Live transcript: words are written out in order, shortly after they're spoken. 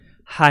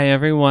Hi,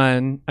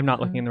 everyone. I'm not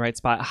looking in the right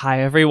spot.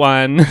 Hi,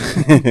 everyone.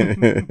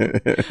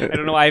 I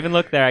don't know why I even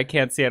look there. I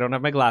can't see. I don't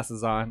have my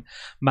glasses on.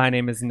 My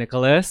name is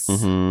Nicholas.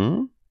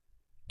 Mm-hmm.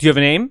 Do you have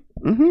a name?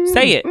 Mm-hmm.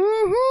 Say it.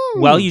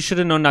 Mm-hmm. Well, you should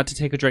have known not to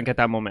take a drink at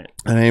that moment.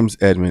 My name's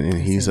Edmon,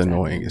 and he's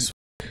annoying as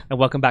And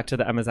welcome back to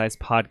the Emma's Eyes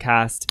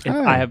podcast. If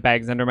Hi. I have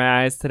bags under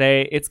my eyes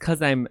today, it's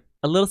because I'm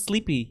a little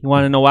sleepy. You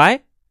want to know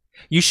why?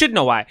 You should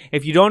know why.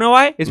 If you don't know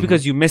why, it's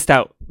because you missed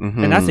out.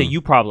 Mm-hmm. And that's a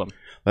you problem.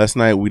 Last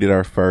night we did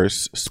our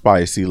first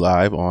spicy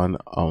live on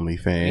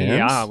OnlyFans.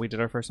 Yeah, we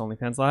did our first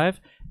OnlyFans live.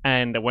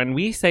 And when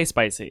we say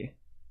spicy,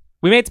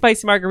 we made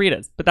spicy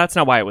margaritas, but that's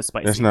not why it was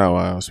spicy. That's not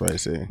why it was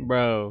spicy.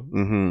 Bro.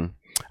 Mm-hmm.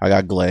 I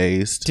got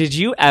glazed. Did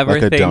you ever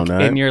like a think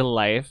donut. in your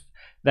life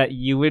that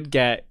you would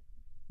get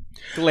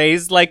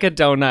glazed like a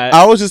donut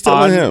I was just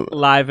telling him.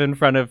 live in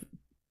front of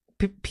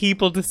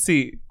people to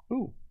see?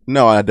 Ooh.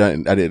 No, I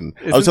didn't. I was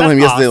Isn't telling him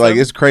that yesterday, like,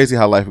 awesome? it's crazy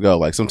how life go.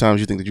 Like, sometimes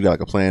you think that you got like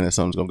a plan that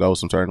something's gonna go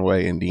some certain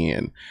way, and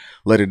then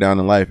later down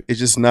in life, it's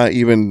just not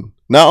even.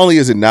 Not only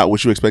is it not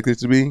what you expect it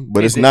to be,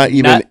 but Is it's it not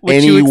even not what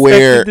you expect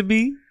anywhere. it to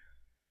be?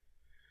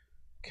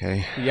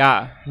 Okay.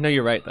 Yeah. No,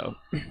 you're right though.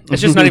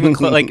 It's just not even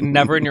like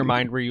never in your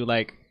mind were you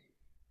like,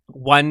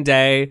 one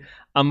day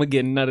I'm gonna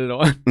get nutted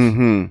on,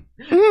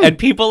 Mm-hmm. and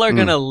people are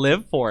gonna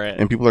live for it.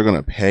 And people are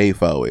gonna pay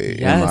for it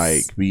Yes. and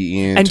like be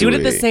into And do it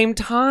at the same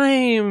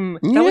time.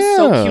 That was Yeah.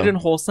 so cute and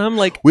wholesome.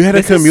 Like We had a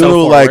this is so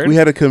communal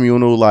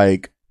forward.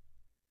 like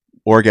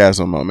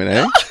orgasm moment,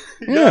 eh?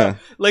 Yeah.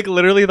 Like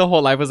literally the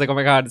whole life was like, oh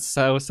my god, it's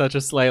such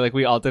a slay. Like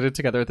we all did it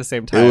together at the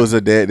same time. It was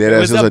a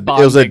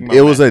bonding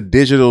it was a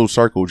digital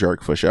circle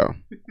jerk for sure.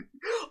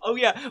 Oh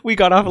yeah, we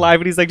got off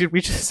live and he's like, did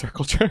we just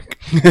circle jerk?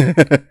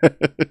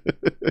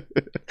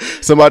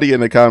 Somebody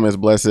in the comments,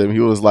 bless him, he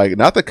was like,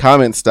 not the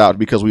comments stopped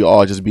because we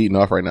all just beating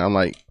off right now. I'm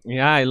like,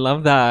 Yeah, I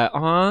love that.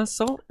 Aw,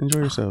 so enjoy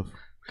yourself.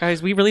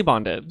 guys, we really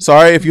bonded.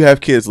 Sorry if you have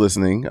kids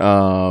listening.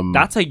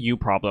 That's a you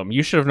problem.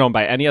 You should have known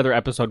by any other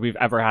episode we've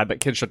ever had that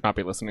kids should not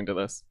be listening to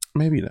this.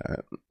 Maybe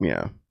not.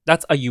 Yeah.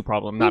 That's a you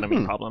problem, not a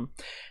me problem.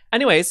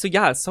 Anyway, so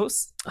yeah,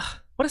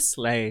 what a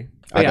slay.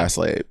 But I yeah. got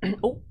slayed.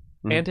 Oh,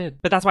 and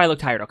did. But that's why I look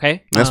tired,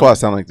 okay? That's why I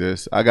sound like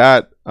this. I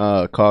got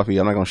coffee.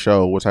 I'm not gonna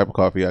show what type of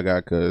coffee I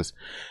got because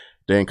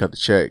they didn't cut the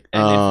check.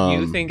 And if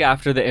you think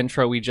after the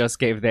intro we just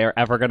gave, they're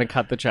ever gonna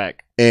cut the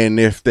check. And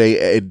if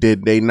they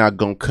did, they not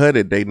gonna cut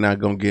it. They not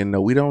gonna get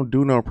no. We don't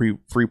do no free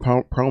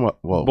promo.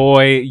 Whoa.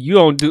 Boy, you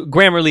don't do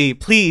Grammarly.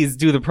 Please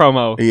do the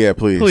promo. Yeah,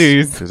 please.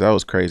 Please. Because that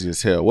was crazy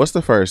as hell. What's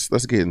the first?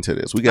 Let's get into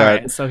this. We All got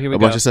right, so here we a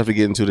go. bunch of stuff to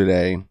get into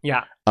today.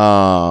 Yeah,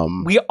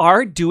 We we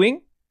are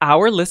doing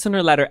our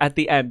listener letter at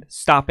the end.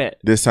 Stop it.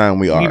 this time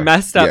we are. We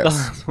messed up the Yes.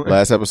 last one.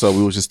 Last episode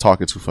we was just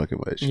talking too fucking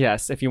much.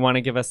 Yes, if you want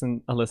to give us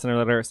a listener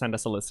letter, send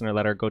us a listener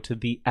letter. Go to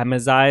the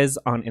Emma's Eyes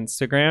on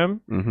Instagram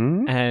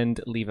Mm-hmm. and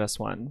leave us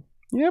one.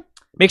 Yep.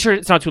 Make sure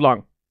it's not too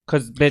long,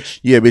 cause bitch.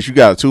 Yeah, bitch. You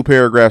got 2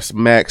 paragraphs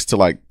max to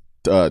like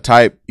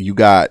type. You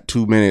got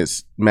 2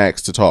 minutes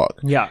max to talk.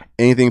 Yeah.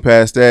 Anything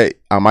past that,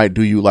 I might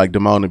do you like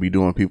Damone to be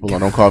doing people on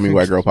Don't Call Me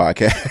White Girl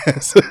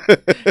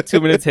podcast. 2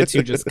 minutes hits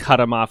you, just cut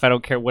them off. I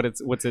don't care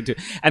what's into.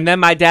 And then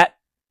my dad.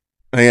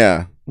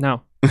 Yeah.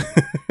 No.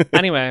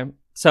 Anyway,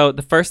 so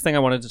the first thing I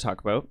wanted to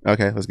talk about: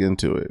 Okay, let's get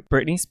into it.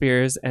 Britney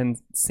Spears and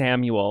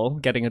Samuel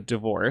getting a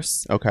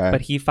divorce. Okay.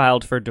 But he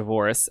filed for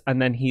divorce,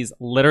 and then he's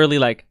literally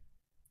like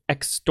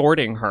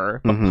extorting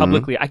her but Mhm.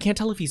 publicly. I can't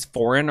tell if he's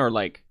foreign or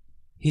like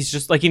he's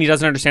just like, and he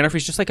doesn't understand her, if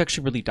he's just like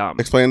actually really dumb.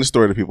 Explain the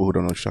story to people who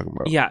don't know what you're talking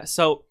about. Yeah,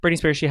 so Britney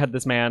Spears, she had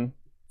this man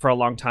for a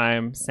long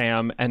time,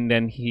 Sam, and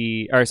then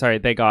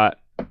they got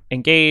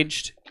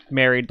engaged,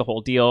 married, the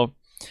whole deal,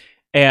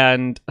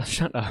 and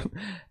shut up.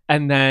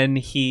 And then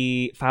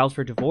he filed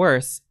for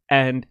divorce,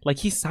 and like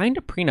he signed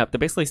a prenup that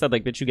basically said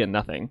like, bitch, you get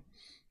nothing.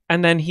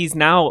 And then he's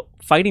now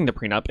fighting the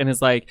prenup and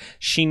is like,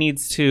 she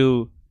needs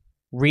to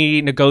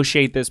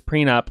renegotiate this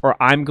prenup,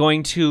 or I'm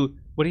going to,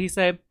 what did he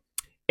say?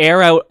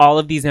 Air out all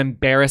of these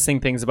embarrassing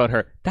things about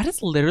her. That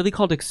is literally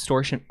called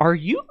extortion. Are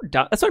you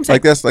dumb? That's what I'm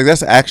saying.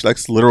 That's actually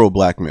literal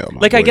blackmail.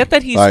 Like, I get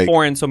that he's like,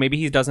 foreign, so maybe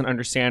he doesn't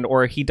understand,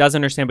 or he does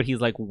understand, but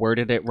he's like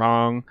worded it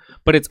wrong.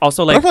 But it's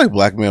also I like, feel like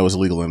blackmail is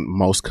illegal in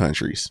most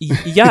countries.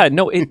 yeah,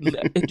 no, that's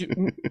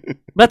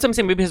what I'm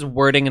saying. Maybe his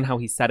wording and how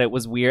he said it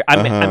was weird.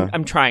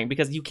 I'm trying,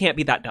 because you can't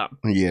be that dumb.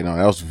 Yeah, no,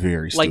 that was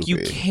very stupid. Like, you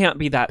can't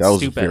be that That was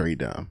stupid. very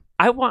dumb.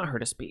 I want her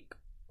to speak.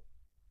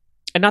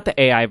 And not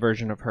the AI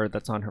version of her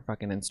that's on her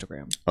fucking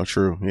Instagram. Oh,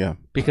 true. Yeah.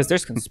 Because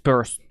there's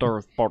conspiracy.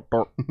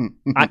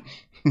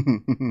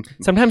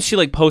 Sometimes she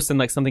like posts and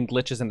like something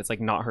glitches and it's like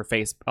not her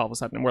face all of a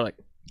sudden. And we're like,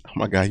 Oh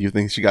my god, you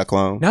think she got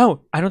cloned?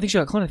 no, I don't think she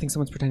got cloned. I think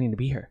someone's pretending to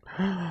be her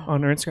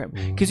on her Instagram.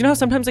 Because you know how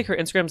sometimes like her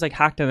Instagram's like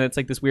hacked and it's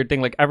like this weird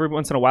thing. Like every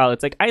once in a while,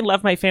 it's like, I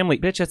love my family.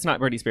 Bitch, that's not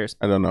Britney Spears.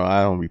 I don't know.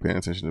 I don't be paying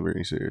attention to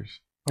Britney Spears.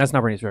 That's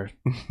not Britney Spears.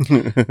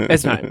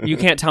 It's not. You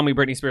can't tell me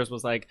Britney Spears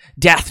was like,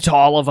 death to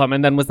all of them,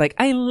 and then was like,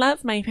 I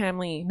love my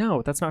family.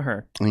 No, that's not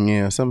her.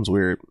 Yeah, something's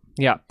weird.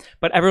 Yeah.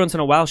 But every once in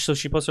a while, so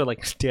she posts her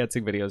like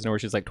dancing videos, you know, where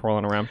she's like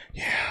twirling around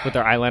with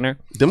her eyeliner.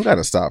 Them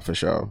gotta stop for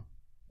sure.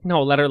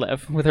 No, let her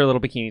live with her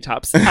little bikini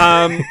tops.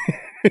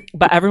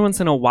 But every once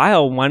in a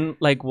while, one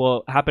like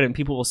will happen and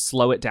people will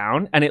slow it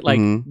down and it like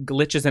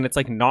glitches and it's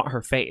like not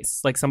her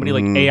face. Like somebody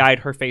like AI'd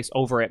her face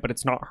over it, but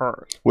it's not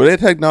her. Well, that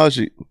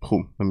technology.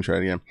 Let me try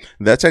it again.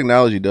 That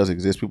technology does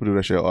exist. People do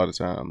that shit all the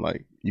time.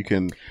 Like you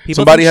can.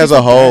 Somebody has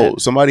a whole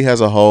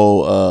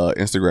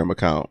Instagram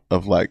account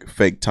of like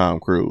fake Tom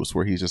Cruise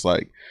where he's just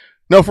like,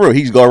 no, for real,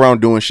 he's go around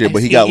doing shit,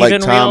 but he got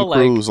like Tom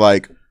Cruise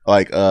like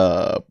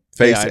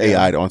face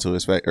AI'd onto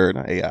his face, or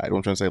not AI.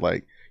 I'm trying to say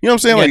like. You know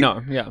what I'm saying?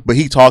 Like, But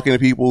he talking to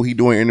people, he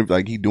doing interviews,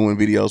 like he doing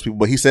videos, people.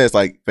 But he says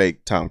like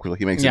fake Tom Cruise. Like,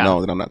 he makes it known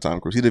that I'm not Tom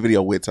Cruise. He did a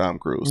video with Tom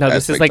Cruise. No,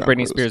 this is like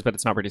Britney Spears, but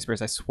it's not Britney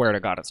Spears. I swear to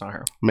God, it's not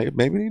her. Maybe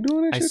he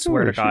doing that. I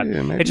swear to God,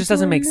 it just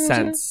doesn't make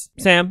sense.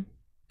 Sam,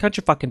 cut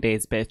your fucking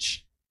days,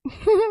 bitch.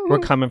 We're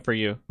coming for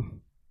you.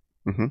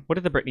 What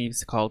are the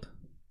Britneys called?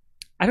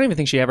 I don't even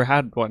think she ever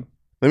had one.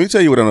 Let me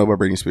tell you what I know about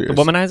Britney Spears. The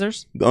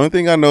womanizers? The only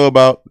thing I know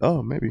about...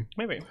 Oh, maybe.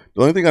 Maybe.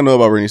 The only thing I know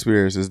about Britney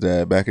Spears is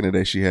that back in the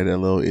day, she had that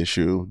little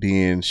issue.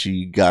 Then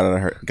she got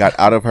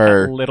out of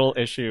her... little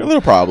issue. A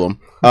little problem.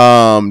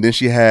 Then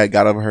she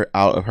got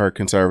out of her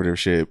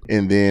conservatorship.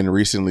 And then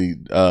recently,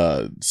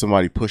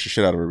 somebody pushed the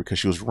shit out of her because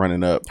she was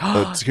running up.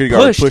 The security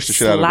guard pushed the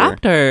shit out of her.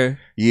 Slapped her.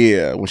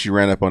 Yeah, when she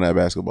ran up on that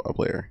basketball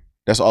player.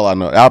 That's all I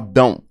know. I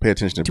don't pay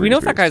attention to Britney Do we know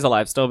Spears. if that guy's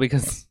alive still?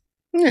 Because...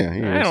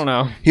 Yeah, I don't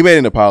know. He made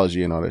an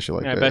apology and all that shit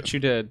like that. I bet you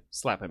did.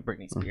 Slapping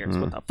Britney Spears.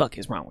 What the fuck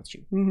is wrong with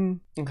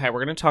you? Okay,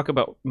 we're going to talk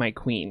about my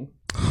queen.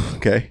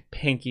 Okay.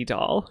 Pinky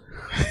Doll.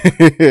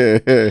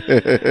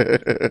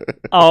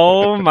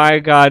 Oh my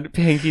God,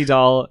 Pinky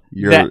Doll.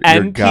 The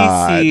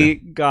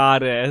NPC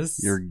goddess.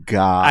 Your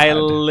god. I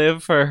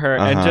live for her.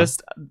 And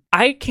just,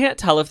 I can't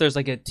tell if there's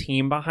like a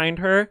team behind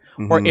her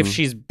or if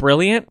she's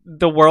brilliant.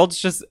 The world's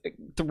just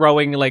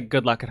throwing like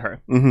good luck at her.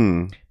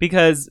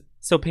 Because...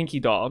 So Pinky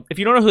Doll, if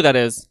you don't know who that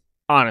is,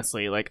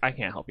 honestly, like I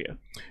can't help you.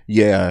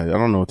 Yeah, I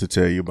don't know what to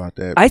tell you about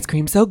that. Ice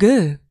cream so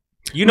good.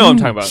 You know what I'm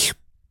talking about.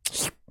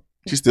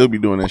 She still be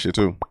doing that shit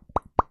too.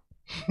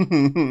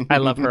 I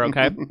love her,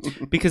 okay?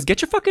 Because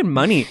get your fucking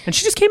money. And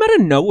she just came out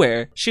of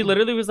nowhere. She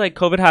literally was like,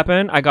 COVID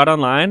happened. I got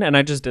online and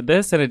I just did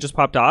this and it just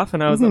popped off.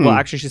 And I was like, well,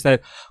 actually, she said,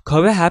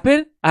 COVID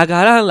happened. I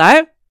got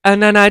online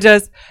and then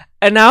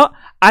and now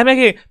I'm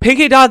making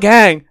Pinky Doll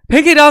Gang.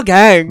 Pinky Doll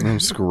Gang.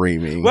 I'm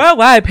screaming.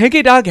 Worldwide,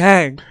 Pinky Doll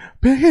Gang.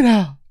 Pick it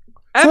up.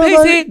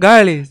 NPC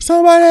girlies.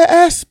 Somebody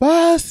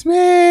espouse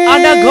me.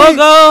 On the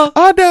go-go.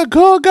 On the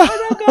go-go. On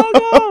the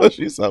go-go.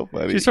 She's so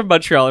funny. She's from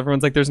Montreal.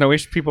 Everyone's like, there's no way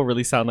people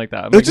really sound like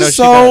that. I'm it's like, just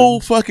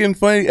so fucking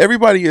funny.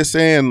 Everybody is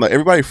saying, like,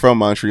 everybody from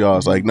Montreal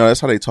is like, no,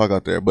 that's how they talk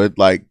out there. But,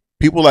 like,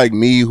 people like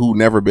me who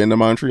never been to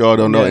Montreal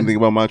don't know anything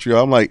about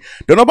Montreal. I'm like,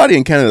 don't nobody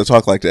in Canada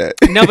talk like that.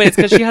 No, but it's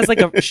because she has like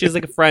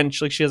a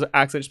French, like she has an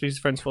accent. She speaks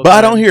French full time. But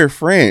I don't hear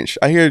French.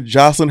 I hear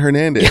Jocelyn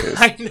Hernandez.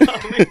 I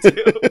know, me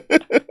too.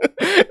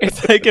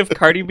 It's like if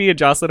Cardi B and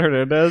Jocelyn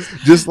Hernandez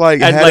just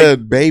like had a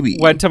baby,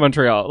 went to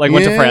Montreal, like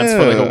went to France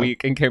for like a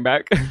week and came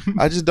back.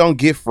 I just don't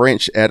get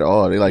French at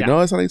all. They're like, no,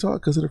 that's how they talk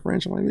because of the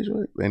French. I'm like,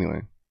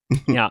 anyway.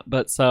 Yeah,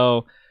 but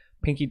so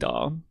Pinky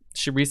Doll,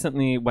 she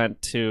recently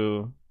went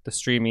to the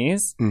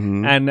Streamies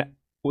and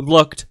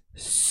looked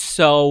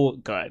so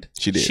good.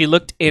 She did. She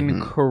looked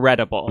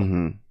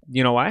incredible.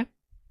 You know why?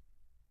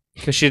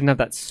 Because she didn't have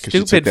that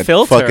stupid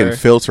filter. Fucking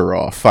filter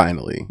off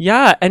finally.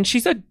 Yeah, and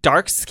she's a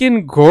dark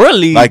skinned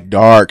girly. Like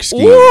dark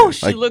skin. Ooh,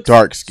 she like looks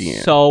dark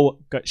skin. So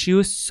good. She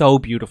was so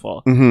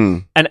beautiful.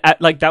 And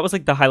like that was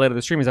like the highlight of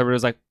the stream. Is everybody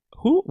was like,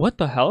 "Who? What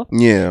the hell?"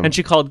 Yeah. And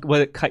she called Kai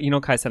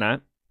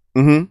Cenat.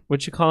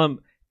 What'd she call him?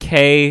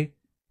 K.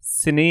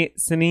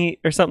 Cine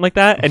or something like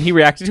that, and he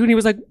reacted to it and he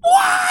was like,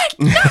 "What?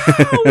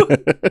 No!"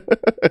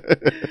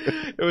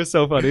 It was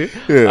so funny.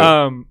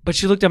 Yeah. But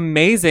she looked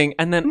amazing,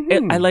 and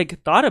then I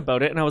like thought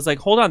about it and I was like,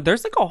 hold on,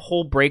 there's like a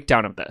whole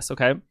breakdown of this.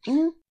 Okay,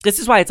 this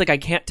is why it's like I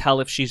can't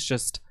tell if she's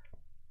just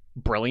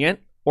brilliant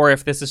or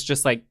if this is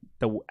just like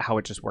how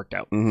it just worked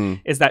out.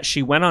 Is that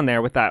she went on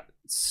there with that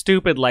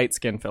stupid light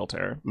skin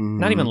filter,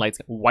 not even light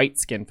skin, white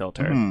skin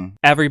filter.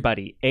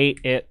 Everybody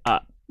ate it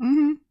up.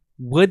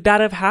 Would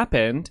that have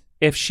happened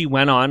if she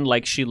went on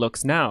like she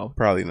looks now?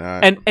 Probably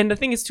not. And the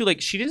thing is too, like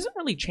she doesn't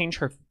really change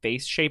her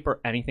face shape or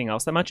anything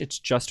else that much. It's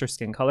just her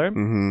skin color.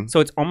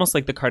 So it's almost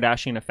like the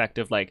Kardashian effect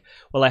of like,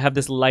 well, I have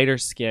this lighter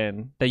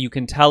skin that you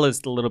can tell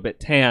is a little bit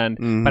tanned,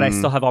 but I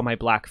still have all my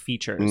black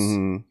features.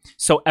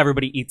 So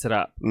everybody eats it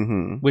up,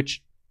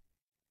 which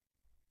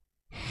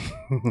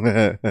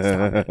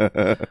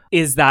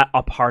is that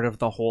a part of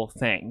the whole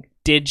thing?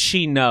 Did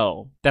she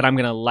know that I'm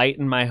going to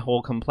lighten my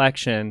whole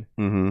complexion,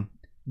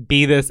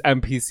 be this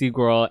NPC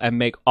girl and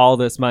make all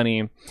this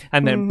money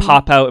and then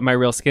pop out in my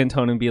real skin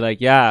tone and be like,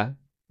 yeah,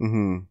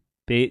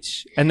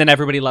 bitch. And then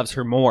everybody loves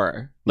her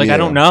more. Like, I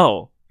don't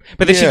know.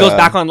 But then she goes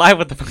back on live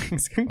with the fucking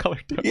skin color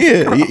tone.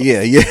 Yeah.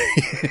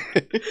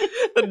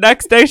 The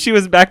next day she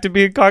was back to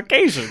being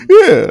Caucasian.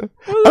 Yeah.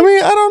 I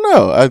mean, I don't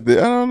know. I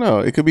don't know.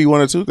 It could be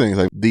one or two things.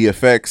 Like the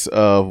effects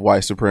of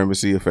white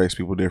supremacy affects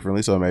people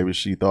differently. So maybe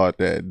she thought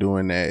that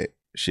doing that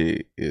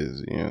shit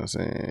is, you know what I'm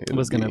saying, it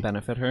was going to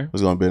benefit her.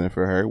 Was going to benefit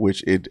her,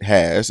 which it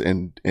has,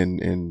 and you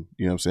know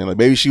what I'm saying, like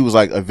maybe she was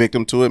like a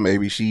victim to it.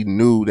 Maybe she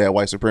knew that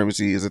white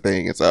supremacy is a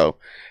thing, and so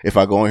if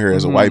I go in here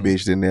as a white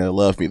bitch, then they'll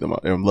love me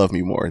love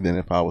me more than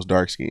if I was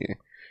dark skinned,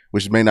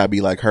 which may not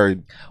be like her.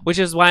 Which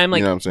is why I'm like,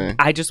 you know what I'm saying,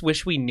 I just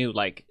wish we knew,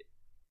 like,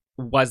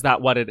 was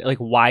that what it, like,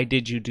 why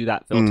did you do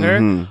that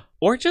filter?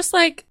 Or just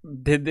like,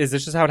 is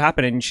this just how it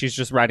happened and she's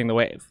just riding the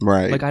wave?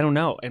 Right. Like, I don't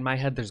know. In my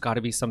head, there's got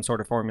to be some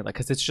sort of formula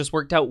because it's just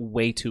worked out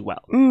way too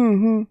well.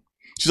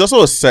 She's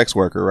also a sex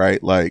worker,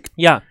 right? Like,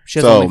 yeah, she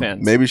has so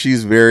OnlyFans. Maybe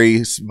she's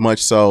very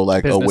much so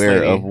like Business aware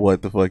lady. of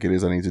what the fuck it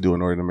is I need to do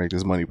in order to make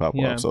this money pop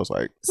up. So it's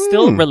like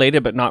still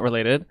related, but not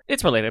related.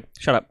 It's related.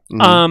 Shut up.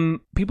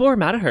 People are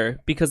mad at her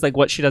because like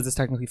what she does is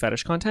technically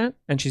fetish content,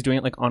 and she's doing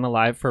it like on a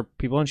live for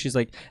people, and she's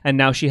like, and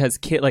now she has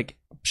like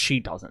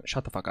she doesn't.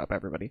 Shut the fuck up,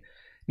 everybody.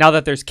 Now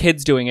that there's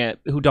kids doing it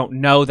who don't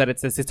know that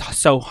it's this, it's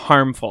so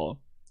harmful.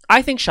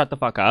 I think shut the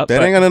fuck up.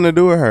 That ain't got nothing to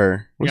do with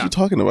her. What you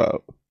talking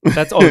about?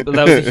 That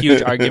was a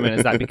huge argument,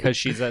 is that because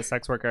she's a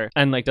sex worker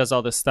and like does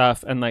all this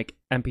stuff, and like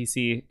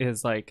NPC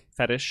is like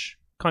fetish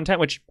content,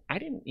 which I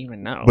didn't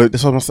even know. But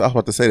that's what I was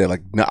about to say, that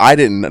like no,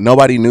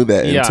 nobody knew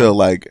that until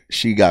like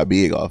she got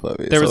big off of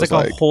it. There was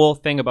like a whole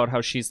thing about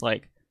how she's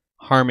like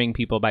harming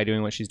people by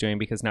doing what she's doing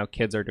because now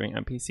kids are doing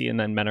NPC and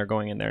then men are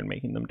going in there and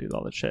making them do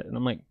all this shit, and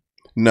I'm like,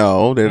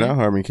 no, they're not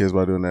harming kids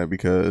by doing that,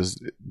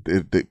 because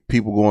the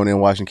people going in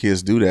watching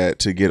kids do that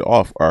to get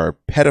off are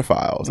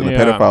pedophiles, and the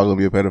pedophile is gonna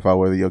be a pedophile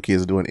whether your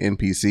kids are doing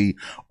NPC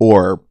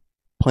or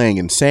playing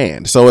in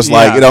sand. So it's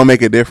like it don't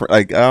make a difference.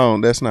 Like, oh,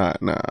 that's not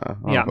I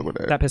don't fuck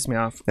with that pissed me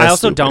off. I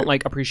also don't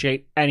like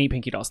appreciate any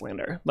Pinky Doll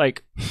slander.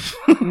 Like,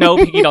 no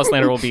Pinky Doll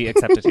slander will be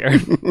accepted here.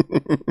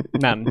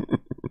 None.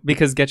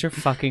 Because get your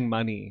fucking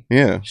money.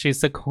 Yeah.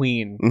 She's the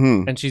queen.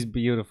 And she's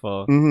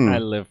beautiful. I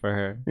live for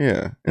her.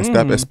 Yeah. And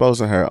stop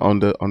exposing her on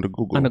the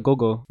Google. On the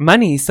Google.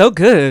 Money, so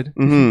good.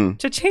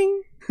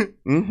 Cha-ching.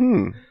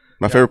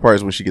 My favorite part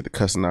is when she get to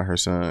cussing out her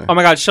son. Oh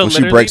my god, when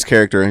she breaks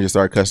character and just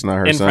start cussing out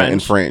her son in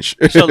French.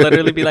 She'll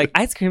literally be like,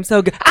 ice cream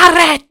so good.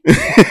 Arrête!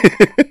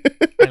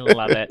 I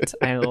love it.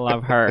 I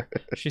love her.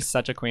 She's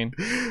such a queen.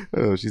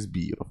 Oh, she's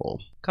beautiful.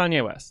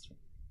 Kanye West.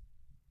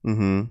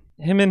 Him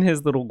and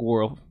his little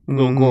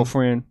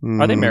girlfriend.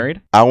 Are they married?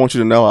 I want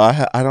you to know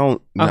I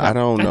don't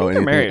know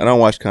anything. I don't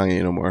watch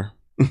Kanye no more.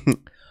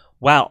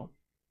 Wow.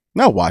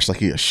 Not watch like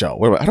he a show.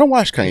 I don't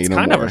watch Kanye no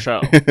more. It's kind of a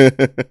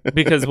show.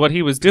 Because what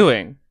he was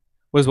doing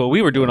was what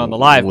we were doing on the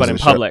live, but in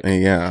public.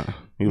 Yeah.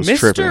 He was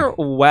Mr.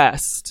 tripping.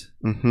 West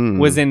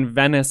was in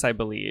Venice, I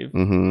believe,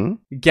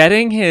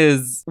 getting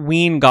his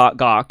ween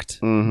gawked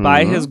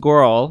by his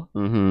girl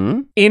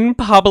in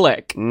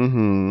public.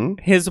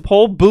 His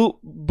whole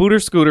booter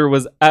scooter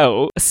was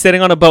out,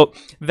 sitting on a boat.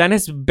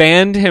 Venice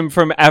banned him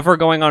from ever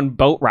going on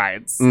boat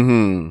rides.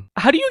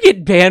 How do you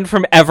get banned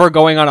from ever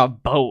going on a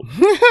boat?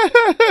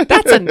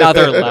 That's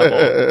another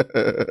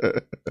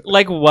level.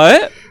 Like,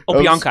 what?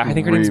 Oh, Bianca. I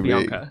think her name's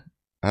Bianca.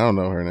 I don't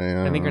know her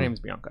name. I think her name's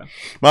Bianca.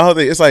 My whole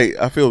thing, it's like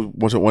I feel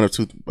one or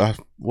two. I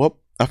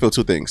feel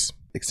two things.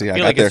 See, I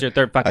feel like it's your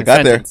third fucking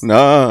sentence. There.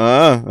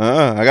 No,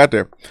 I got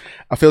there.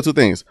 I feel two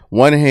things.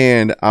 One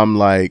hand, I'm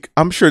like,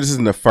 I'm sure this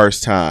isn't the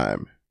first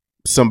time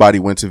somebody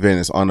went to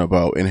Venice on a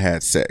boat and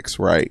had sex,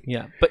 right?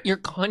 Yeah, but you're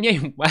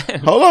Kanye West.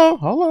 Hold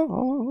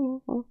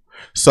on.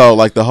 So,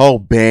 like, the whole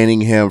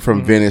banning him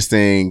from Venice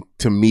thing,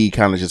 to me,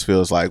 kind of just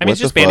feels like, it's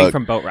just banning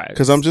from boat rides.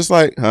 Because I'm just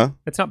like, huh?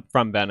 It's not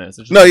from Venice.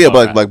 It's just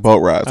but like boat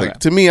rides. Okay. Like,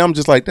 to me, I'm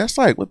just like, that's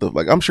like, what the,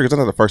 like, I'm sure it's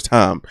not the first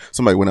time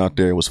somebody went out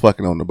there and was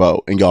fucking on the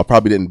boat, and y'all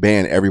probably didn't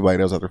ban everybody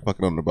that was out there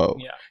fucking on the boat.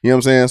 Yeah. You know what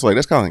I'm saying? So, like,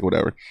 that's kind of like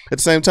whatever. At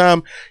the same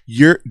time,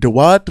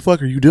 what the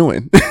fuck are you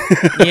doing?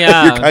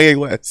 Yeah. You're Kanye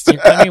West.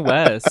 You're Kanye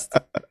West.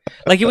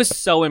 Like, it was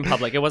so in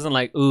public. It wasn't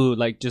like, ooh,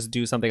 like, just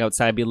do something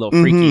outside, be a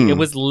little freaky. It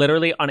was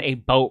literally on a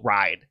boat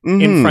ride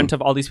in front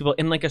of all these people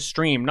in like a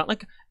stream, not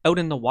like out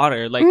in the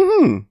water. Like,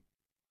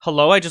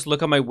 hello, I just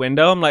look out my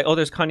window. I'm like, oh,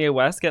 there's Kanye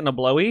West getting a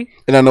blowy.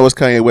 And I know it's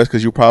Kanye West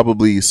because you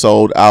probably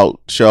sold out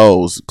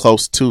shows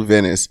close to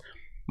Venice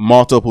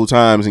multiple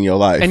times in your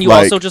life. And you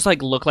also just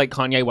like look like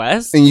Kanye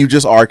West. And you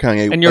just are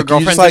Kanye. And your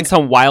girlfriend's in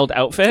some wild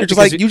outfit. You're just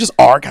like, you just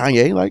are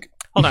Kanye. Like,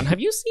 hold on, have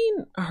you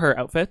seen her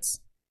outfits?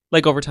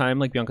 Like over time,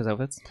 like Bianca's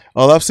outfits?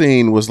 All I've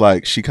seen was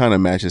like, she kind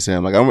of matches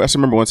him. Like, I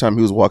remember one time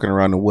he was walking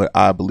around in what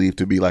I believe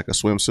to be like a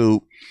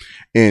swimsuit,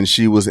 and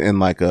she was in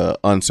like a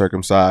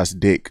uncircumcised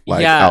dick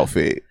like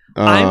outfit.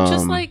 I'm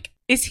just like,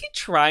 is he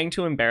trying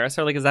to embarrass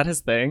her? Like, is that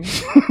his thing?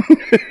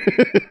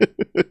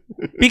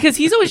 Because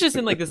he's always just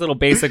in like this little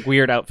basic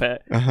weird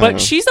outfit,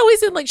 but she's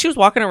always in like, she was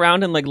walking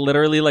around in like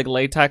literally like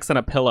latex and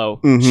a pillow.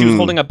 She was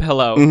holding a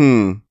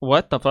pillow.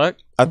 What the fuck?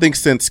 I think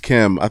since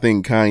Kim, I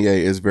think Kanye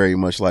is very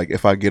much like,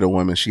 if I get a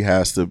woman, she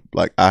has to,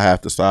 like, I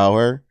have to style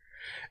her.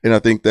 And I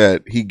think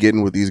that he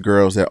getting with these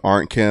girls that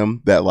aren't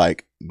Kim, that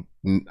like,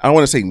 I don't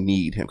want to say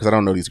need him because I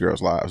don't know these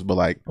girls' lives, but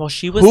like, well,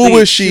 she was who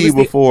was she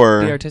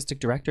before? The artistic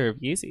director of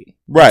Yeezy.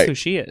 Right. That's who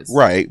she is.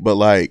 Right. But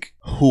like,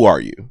 who are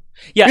you?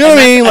 Yeah. You know what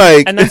I mean?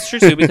 Like, and that's true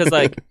too, because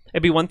like,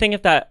 it'd be one thing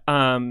if that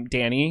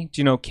Danny,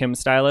 do you know Kim's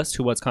stylist,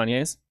 who was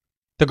Kanye's?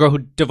 The girl who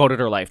devoted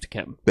her life to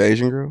Kim. The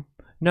Asian girl?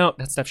 No,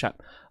 that's Steph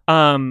Shep.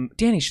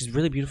 Danny, she's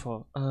really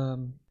beautiful.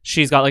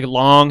 She's got like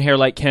long hair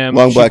like Kim.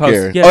 Long black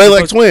hair. Yeah, oh, they're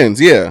like twins.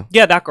 Yeah.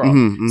 Yeah, that girl.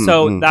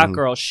 That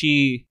girl,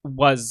 she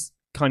was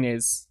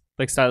Kanye's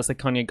like stylist. Like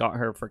Kanye got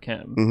her for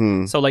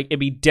Kim. So like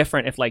it'd be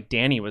different if like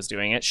Danny was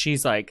doing it.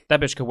 She's like,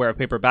 that bitch could wear a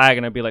paper bag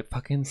and I'd be like,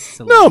 fucking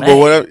celeb. No, but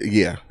whatever.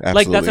 Yeah, absolutely.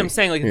 Like that's what I'm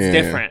saying. Like it's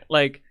different.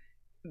 Like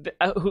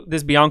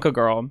this Bianca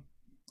girl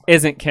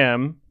isn't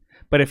Kim.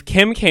 But if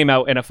Kim came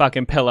out in a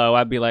fucking pillow,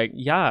 I'd be like,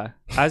 yeah,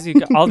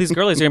 all these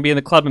girlies are gonna be in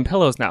the club in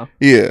pillows now.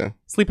 Yeah,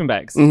 sleeping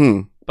bags.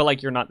 But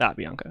like, you're not that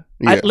Bianca.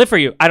 Yeah. I live for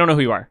you. I don't know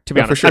who you are, to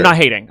be honest. Sure. I'm not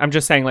hating. I'm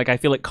just saying, like, I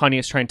feel like Kanye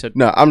is trying to.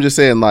 No, I'm just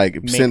saying, like,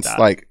 since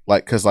that.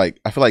 Because I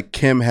feel like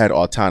Kim had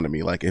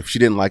autonomy. Like, if she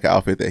didn't like an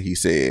outfit that he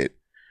said,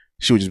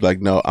 she would just be like,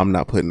 no, I'm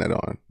not putting that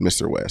on,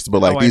 Mr. West.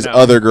 But like these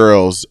other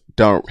girls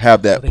don't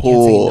have that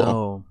pull.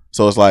 No.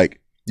 So it's like,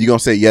 you're going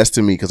to say yes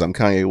to me because I'm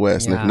Kanye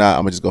West. And if not,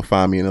 I'm going to just go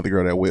find me another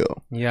girl that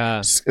will.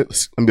 Yeah. Let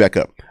me back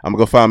up. I'm going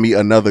to go find me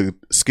another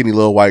skinny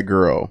little white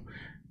girl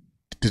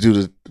to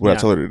do what I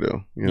told her to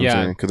do. You know what I'm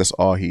saying? Because that's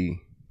all he...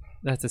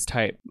 That's his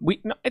type.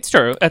 No, it's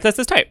true. That's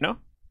his type, no?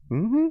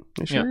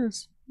 It sure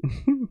is.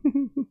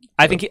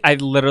 I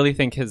literally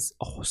think his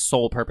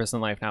sole purpose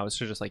in life now is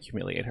to just like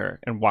humiliate her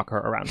and walk her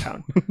around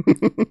town.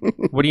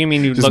 What do you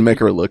mean? Just make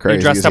her look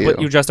crazy.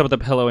 You dressed up with a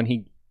pillow and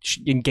he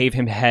gave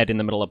him head in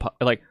the middle of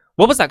like...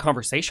 What was that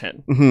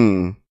conversation?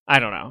 I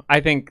don't know. I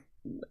think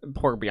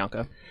poor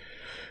Bianca.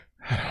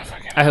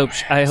 I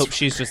hope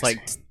she's just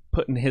like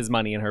putting his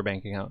money in her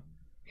bank account.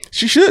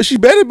 She should. She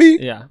better be.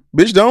 Yeah.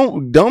 Bitch,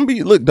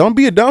 don't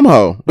be a dumb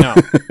hoe.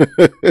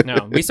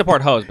 No. We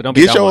support hoes, but don't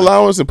be. Get your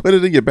allowance and put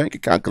it in your bank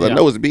account because I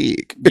know it's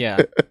big.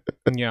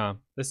 Yeah.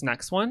 This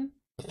next one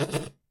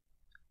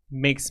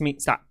makes me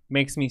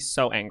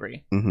so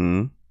angry.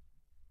 And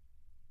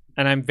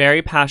I'm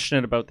very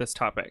passionate about this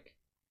topic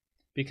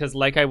because,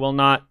 like, I will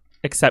not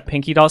accept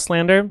Pinky Doll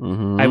slander.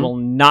 I will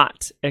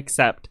not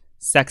accept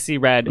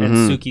Sexyy Red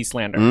and Suki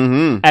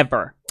slander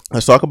ever.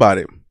 Let's talk about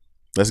it.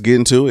 Let's get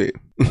into it.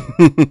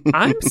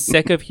 I'm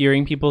sick of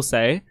hearing people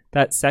say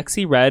that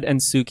Sexyy Red and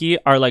Suki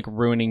are like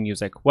ruining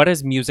music. What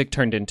has music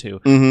turned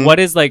into? What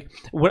is like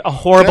what a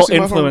horrible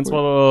influence?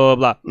 Blah blah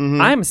blah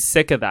blah. I'm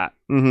sick of that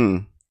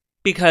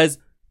because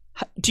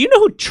do you know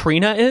who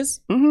Trina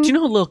is? Do you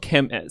know who Lil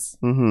Kim is?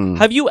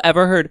 Have you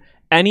ever heard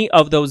any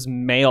of those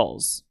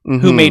males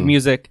who made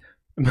music?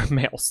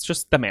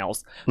 Just the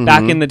males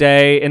back in the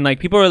day, and like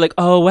people were like,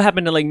 oh, what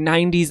happened to like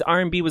 90s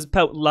R&B was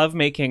about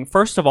lovemaking.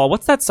 First of all,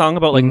 what's that song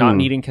about like not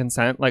needing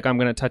consent? Like, I'm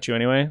gonna touch you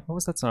anyway. What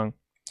was that song?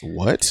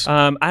 What?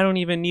 I don't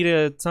even need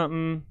a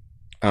something.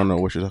 I don't know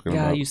what you're talking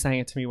about. Yeah, you sang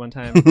it to me one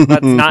time.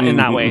 That's not in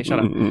that way. Shut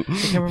up. I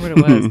can't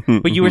remember what it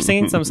was. But you were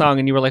singing some song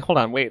and you were like, hold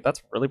on, wait,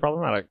 that's really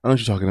problematic. I know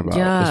what you're talking about.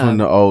 Yeah. It's one of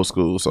the old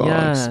school songs.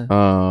 Yeah.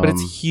 But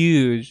it's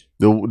huge.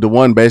 The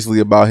one basically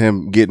about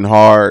him getting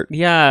hard.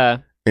 Yeah.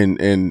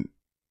 And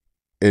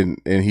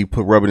he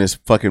put rubbing his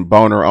fucking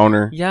boner on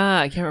her. Yeah,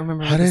 I can't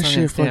remember. How that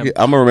shit fucking...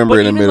 I'm gonna remember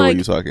in the middle of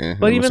you talking.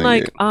 But even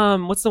like,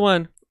 what's the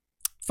one?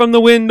 From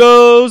the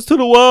windows to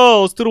the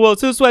walls, to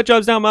the sweat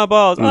drops down my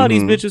balls. Oh,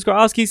 these bitches go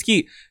Yaski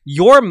Skeet.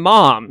 Your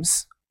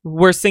moms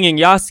were singing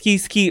Yaski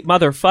Skeet,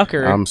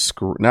 motherfucker.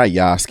 Not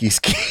Yaski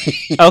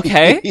Skeet.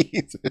 Okay.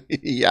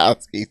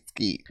 Yaski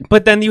Skeet.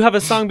 But then you have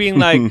a song being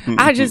like,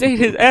 I just ate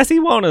his ass,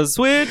 he wanna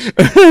switch.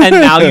 And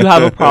now you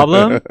have a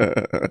problem?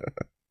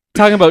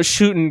 Talking about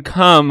shooting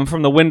cum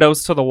from the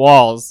windows to the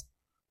walls.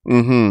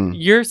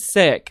 You're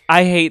sick.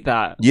 I hate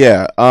that.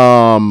 Yeah.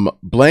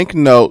 Blank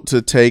note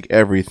to take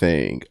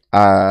everything.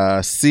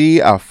 I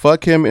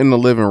fuck him in the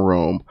living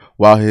room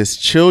while his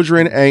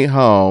children ain't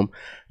home.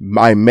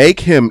 I make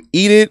him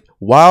eat it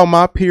while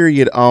my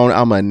period on.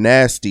 I'm a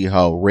nasty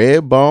hoe.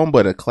 Red bone,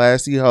 but a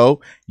classy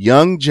hoe.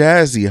 Young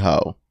jazzy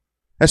hoe.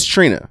 That's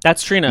Trina.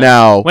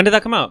 Now, when did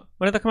that come out?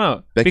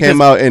 That came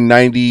out in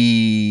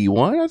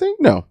 91, I think.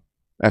 No.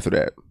 After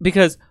that.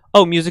 Because,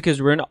 music is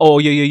ruined. Oh,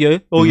 yeah.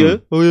 Oh, yeah.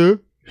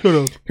 Shut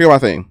up. Here's my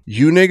thing.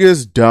 You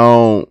niggas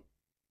don't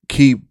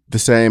keep the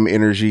same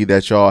energy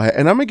that y'all have.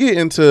 And I'm going to get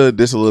into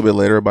this a little bit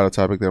later about a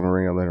topic that I'm going to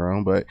bring up later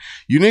on. But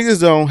you niggas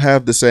don't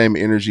have the same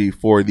energy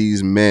for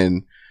these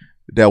men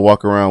that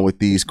walk around with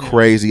these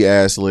crazy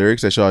ass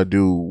lyrics that y'all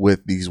do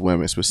with these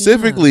women.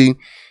 Specifically,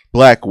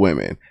 black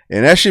women.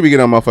 And that shit be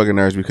getting on my fucking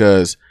nerves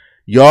because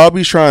y'all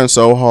be trying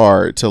so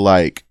hard to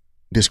like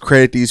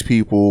discredit these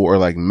people or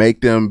like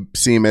make them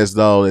seem as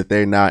though that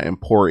they're not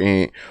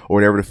important or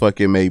whatever the fuck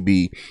it may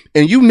be.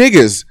 And you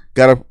niggas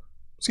got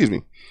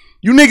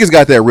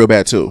that real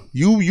bad too.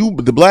 You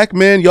the black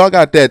men, y'all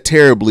got that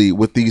terribly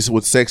with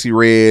Sexyy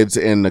Reds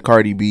and the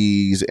Cardi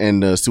B's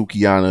and the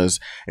Sukihanas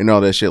and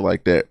all that shit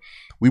like that.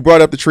 We brought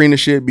up the Trina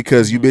shit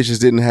because you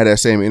bitches didn't have that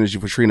same energy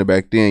for Trina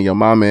back then. Your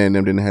mama and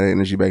them didn't have that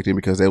energy back then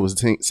because they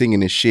was singing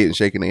this shit and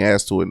shaking their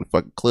ass to it in the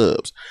fucking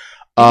clubs.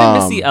 Even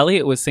Missy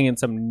Elliott was singing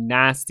some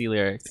nasty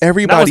lyrics.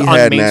 Everybody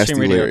had nasty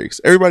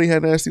lyrics. Everybody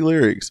had nasty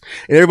lyrics.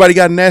 And everybody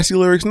got nasty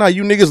lyrics. Nah,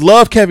 you niggas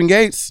love Kevin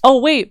Gates. Oh,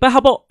 wait. But how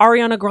about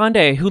Ariana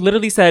Grande, who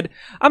literally said,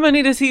 I'm going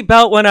to need a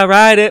seatbelt when I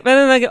ride it. And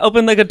then I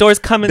open like a door's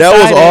come inside.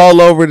 That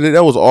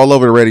was all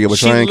over the radio. But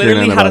she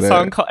literally had a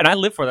song called, and I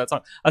live for that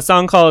song, a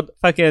song called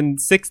fucking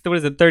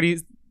 30...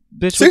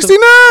 Bitch, 69.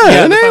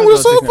 The name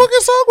was so fucking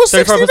song was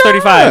 69.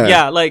 35.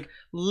 Yeah, like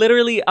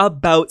literally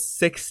about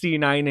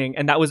 69ing,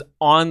 and that was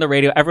on the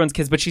radio. Everyone's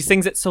kids, but she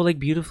sings it so like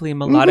beautifully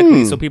and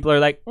melodically. So people are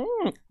like,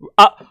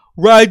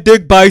 ride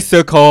dick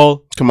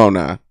bicycle. Come on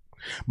now.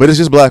 But it's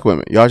just black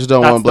women. Y'all just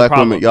don't want black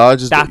women.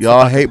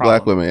 Y'all hate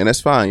black women, and that's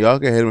fine. Y'all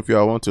can hate them if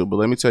y'all want to. But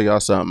let me tell y'all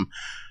something.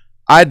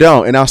 I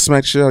don't, and I'll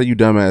smack shit out of you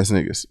dumbass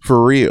niggas.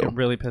 For real. It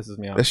really pisses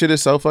me off. That shit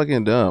is so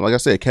fucking dumb. Like I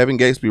said, Kevin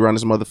Gates be around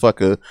this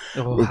motherfucker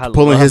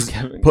pulling his...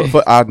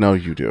 I know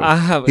you do.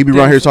 He be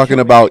around here talking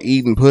about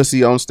eating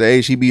pussy on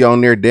stage. He be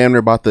on there damn near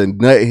about to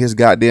nut his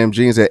goddamn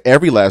jeans at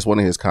every last one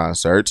of his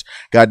concerts.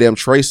 Goddamn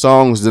Trey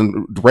Songz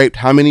done raped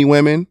how many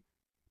women?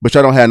 But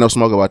y'all don't have no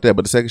smoke about that.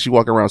 But the second she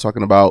walking around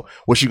talking about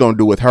what she gonna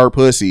do with her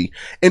pussy,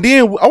 and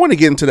then I want to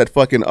get into that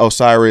fucking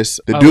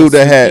Osiris, the dude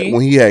that had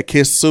when he had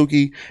kissed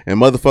Suki,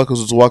 and motherfuckers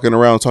was walking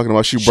around talking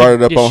about she brought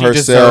it up on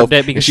herself,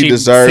 and she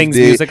deserved sings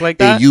it. Music like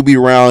that. And you be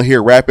around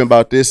here rapping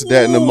about this,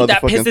 that, and the motherfucking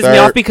that pisses third. Me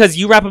off because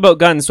you rap about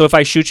guns. So if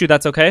I shoot you,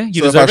 that's okay.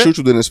 You deserve if I shoot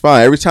you, then it's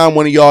fine. Every time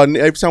one of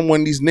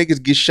these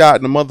niggas get shot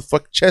in the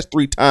motherfucking chest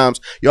 3 times,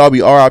 y'all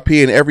be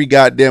R.I.P. in every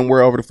goddamn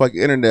word over the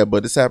fucking internet.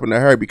 But this happened to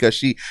her because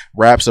she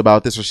raps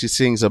about this or she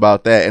sings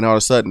about that, and all of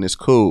a sudden it's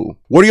cool.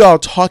 What are y'all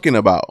talking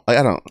about? Like,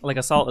 I don't like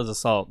assault is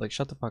assault. Like,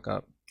 shut the fuck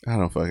up. I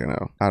don't fucking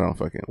know. I don't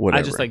fucking whatever.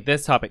 I just like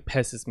this topic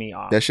pisses me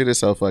off. That shit is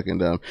so fucking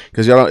dumb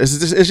because y'all don't. It's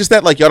just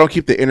that like y'all don't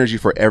keep the energy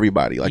for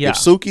everybody. Like if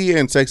Suki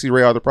and Sexyy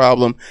Red are the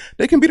problem,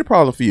 they can be the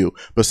problem for you.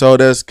 But so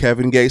does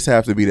Kevin Gates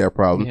have to be that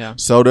problem. Yeah.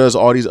 So does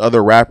all these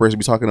other rappers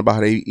be talking about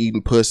how they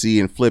eating pussy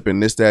and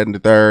flipping this, that, and the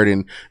third,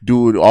 and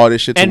do all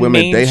this shit to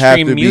women. They have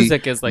to be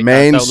music is like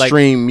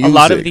mainstream music. A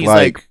lot of these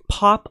like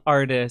pop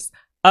artists.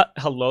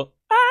 Hello.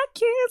 I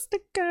kissed a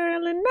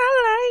girl and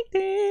I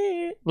liked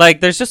it.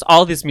 Like, there's just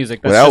all this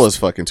music. That was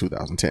fucking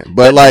 2010.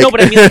 But like, no, but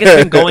I mean, like, it's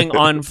been going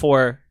on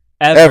for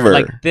ever.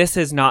 Like, this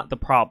is not the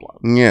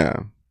problem. Yeah.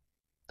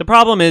 The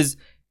problem is,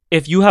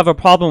 if you have a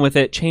problem with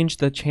it, change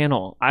the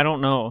channel. I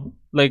don't know.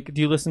 Like, do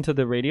you listen to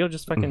the radio?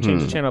 Just fucking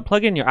change the channel.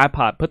 Plug in your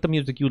iPod. Put the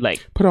music you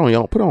like. Put it on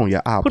your iPod. Put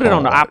it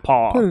on the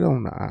iPod. Put it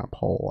on the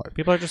iPod.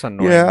 People are just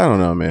annoying. Yeah, I don't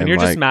know, man. And you're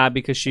just mad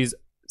because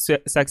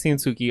Sexy and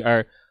Suki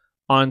are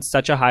on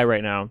such a high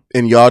right now,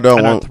 and y'all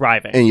don't want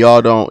thriving, and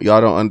y'all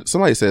don't.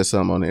 Somebody said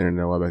something on the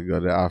internet a while back ago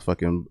that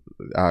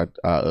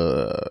I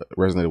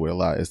resonated with a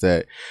lot. Is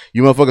that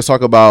you motherfuckers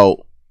talk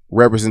about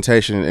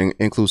representation and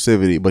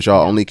inclusivity, but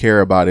y'all only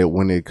care about it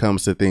when it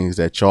comes to things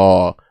that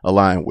y'all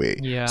align with.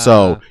 Yeah.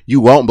 So you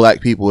want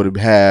black people to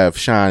have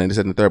shine and this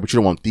and the third, but you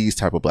don't want these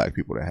type of black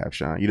people to have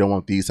shine. You don't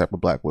want these type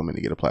of black women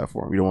to get a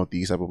platform. You don't want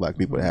these type of black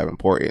people to have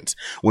importance.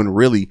 When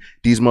really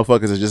these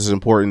motherfuckers are just as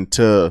important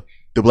to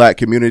the black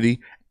community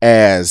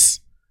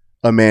as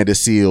Amanda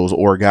Seals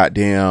or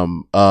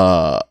goddamn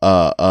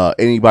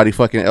anybody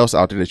fucking else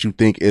out there that you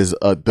think is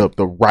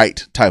the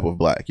right type of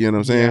black. You know what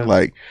I'm saying? Yeah.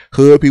 Like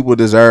hood people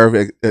deserve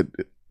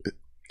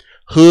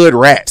hood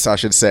rats, I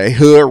should say.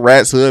 Hood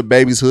rats, hood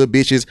babies, hood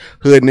bitches,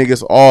 hood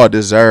niggas all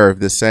deserve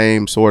the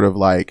same sort of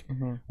like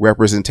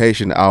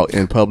representation out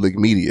in public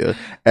media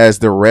as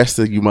the rest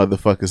of you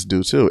motherfuckers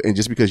do too. And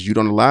just because you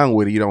don't align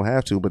with it, you don't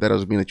have to, but that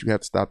doesn't mean that you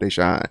have to stop their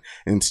shine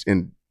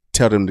and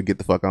tell them to get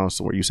the fuck on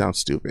somewhere. You sound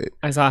stupid.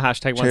 I saw a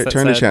hashtag once that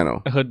turn said, the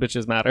channel. Hood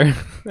bitches matter.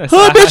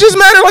 Hood bitches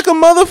matter like a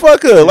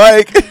motherfucker.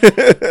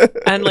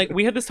 Like, and like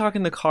we had this talk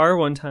in the car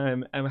one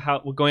time, and how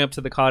going up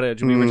to the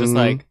cottage, we were just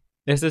like,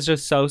 "This is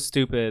just so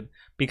stupid."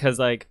 Because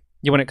like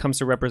when it comes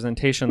to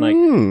representation, like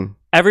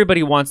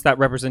everybody wants that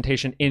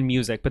representation in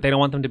music, but they don't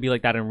want them to be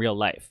like that in real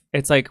life.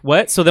 It's like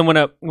what? So then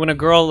when a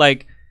girl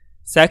like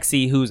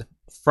Sexy, who's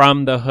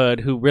from the hood,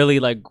 who really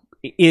like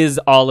is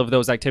all of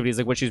those activities,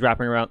 like what she's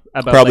rapping around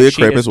about, probably like, a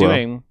Crip as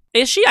well.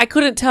 Is she? I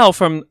couldn't tell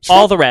from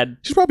all the red.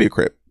 She's probably a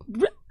Crip.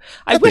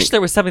 I wish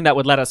there was something that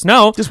would let us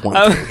know. Just one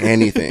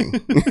anything.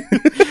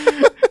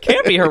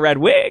 Can't be her red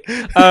wig.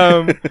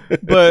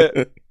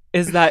 But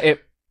is that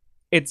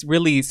it's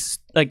really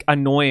like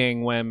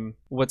annoying when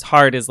what's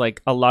hard is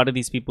like a lot of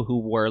these people who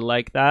were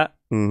like that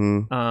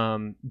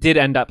did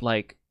end up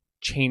like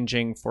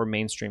changing for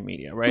mainstream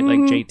media, right? Like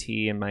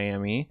JT in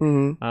Miami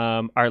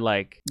are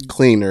like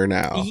cleaner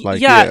now,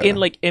 like in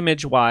like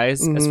image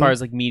wise as far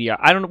as like media.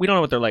 We don't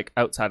know what they're like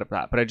outside of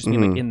that, but I just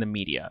mean like in the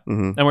media,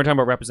 and we're talking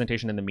about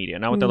representation in the media,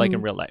 not what they're like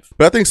in real life.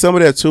 But I think some of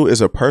that too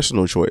is a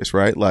personal choice,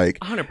 right? Like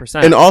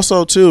 100%. And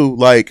also too,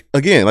 like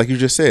again, like you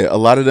just said, a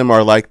lot of them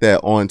are like that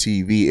on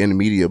TV and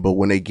media, but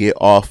when they get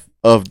off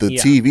of the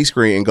TV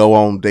screen and go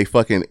on they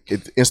fucking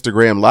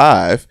Instagram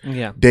live,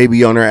 they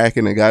be on there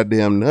acting a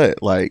goddamn nut,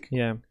 like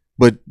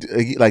But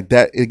like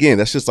that again,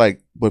 that's just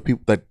like what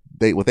people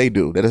what they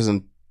do. That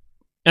doesn't.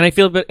 And I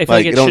feel like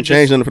it don't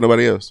change nothing for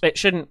nobody else. It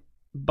shouldn't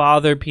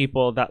bother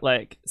people that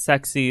like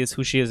Sexyy is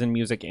who she is in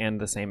music and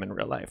the same in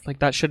real life. Like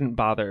that shouldn't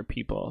bother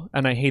people,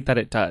 and I hate that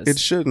it does. It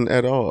shouldn't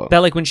at all. That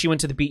like when she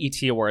went to the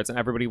BET Awards and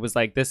everybody was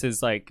like, "This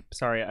is like,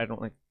 sorry, I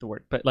don't like the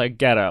word, but like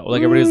ghetto."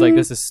 Like everybody was like,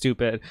 "This is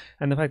stupid,"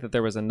 and the fact that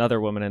there was another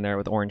woman in there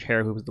with orange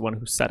hair who was the one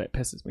who said it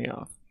pisses me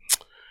off.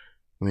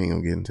 We ain't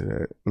gonna get into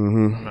that.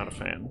 I'm not a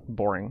fan.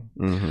 Boring.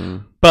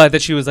 But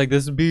that she was like,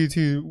 "This BET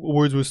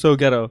Awards was so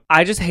ghetto."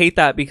 I just hate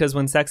that because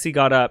when Sexyy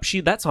got up,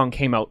 that song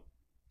came out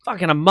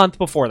fucking a month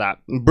before that.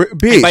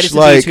 Bitch, invited to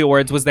BET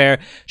Awards, was there.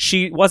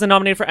 She wasn't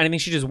nominated for anything.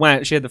 She just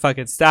went. She had the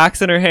fucking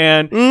stacks in her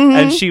hand,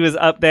 and she was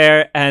up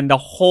there, and the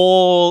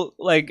whole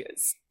like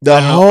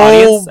whole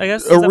audience, I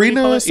guess,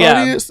 arena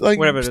audience, like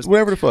whatever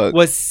the fuck,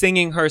 was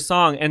singing her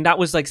song, and that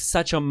was like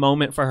such a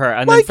moment for her.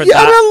 And like, then for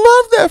that,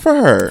 I love that for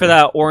her, for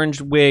that orange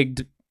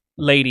wigged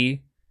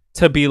lady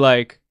to be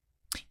like,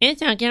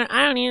 "It's not gonna.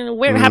 I don't even know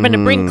where it happened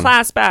to bring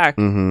class back."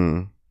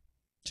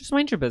 Just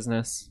mind your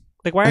business.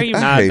 Like, why are you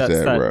mad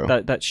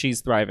that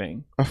she's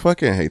thriving? I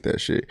fucking hate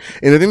that shit.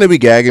 And the thing that be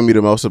gagging me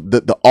the most,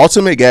 the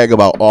ultimate gag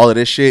about all of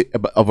this shit,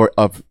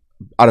 out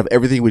of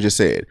everything we just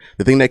said,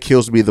 the thing that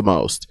kills me the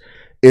most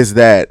is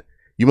that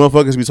you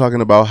motherfuckers be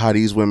talking about how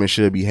these women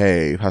should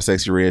behave, how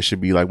Sexyy Red should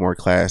be like more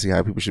classy,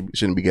 how people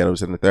shouldn't be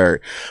ghettos in the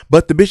third.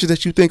 But the bitches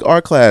that you think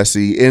are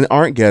classy and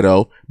aren't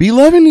ghetto be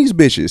loving these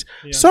bitches.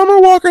 Yeah. Summer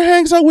Walker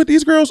hangs out with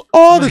these girls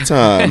all the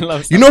time.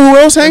 You know who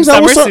else hangs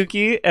out with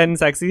Suki and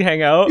Sexyy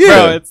hang out?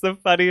 Yeah. Bro, it's the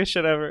funniest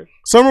shit ever.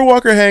 Summer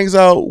Walker hangs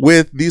out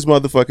with these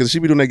motherfuckers. She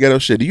be doing that ghetto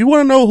shit. Do you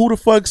want to know who the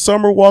fuck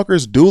Summer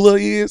Walker's doula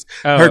is?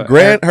 Her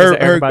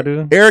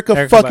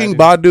Erykah fucking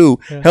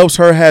Badu helps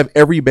her have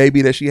every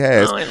baby that she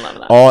has. Oh, I love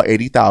that. All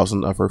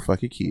 80,000 of her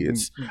fucking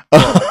kids.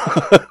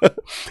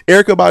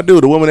 Erykah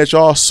Badu, the woman that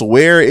y'all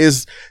swear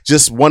is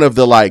just one of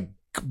the like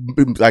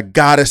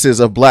goddesses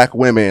of black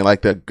women,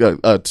 like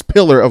the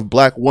pillar of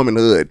black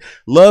womanhood,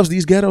 loves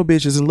these ghetto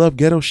bitches and love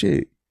ghetto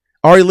shit.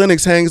 Ari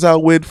Lennox hangs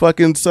out with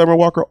fucking Summer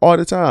Walker all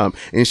the time,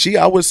 and she,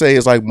 I would say,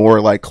 is like more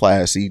like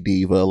classy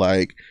diva,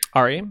 like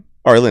Ari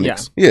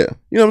Lennox. Yeah.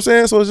 You know what I'm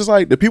saying? So it's just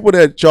like the people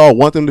that y'all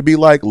want them to be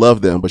like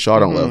love them, but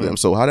y'all don't love them.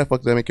 So how the fuck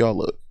does that make y'all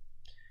look?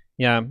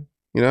 Yeah.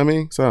 You know what I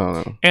mean? So I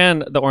don't know.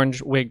 And the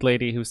orange wigged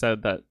lady who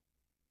said that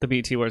the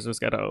BET Awards was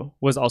ghetto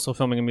was also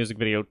filming a music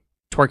video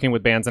twerking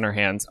with bands in her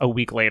hands a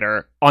week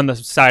later on the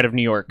side of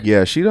New York.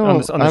 Yeah, she don't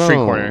on the street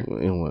corner.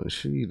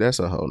 That's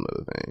a whole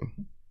nother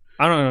thing.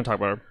 I don't want to talk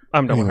about her.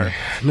 I'm done with her.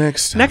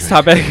 Next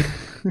topic.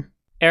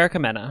 Erica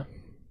Mena.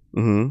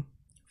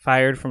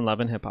 Fired from Love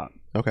and Hip Hop.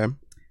 Okay.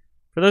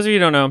 For those of you who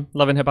don't know,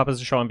 Love and Hip Hop is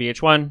a show on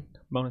VH1.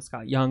 Mona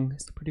Scott Young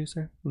is the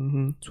producer.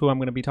 That's who I'm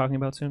going to be talking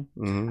about soon.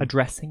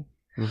 Addressing.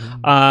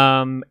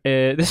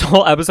 This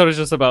whole episode is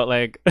just about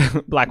like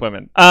black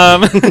women.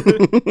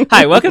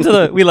 Hi, welcome to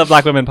the We Love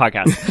Black Women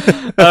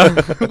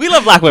podcast. We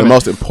love black women, the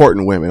most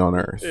important women on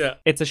earth. Yeah,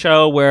 it's a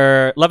show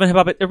where Love and Hip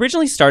Hop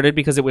originally started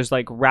because it was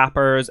like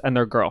rappers and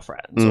their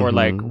girlfriends, or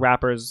like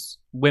rappers,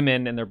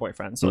 women and their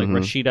boyfriends. So like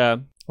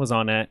Rashida was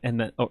on it, and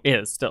then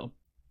is still,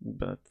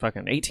 but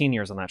fucking 18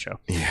 years on that show.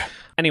 Yeah.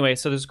 Anyway,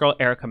 so this girl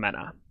Erica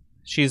Mena,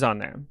 she's on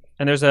there,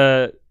 and there's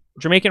a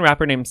Jamaican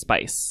rapper named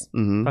Spice.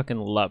 Fucking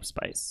love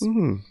Spice.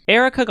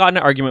 Erica got in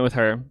an argument with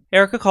her.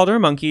 Erica called her a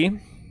monkey,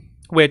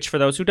 which, for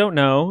those who don't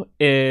know,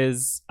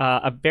 is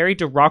a very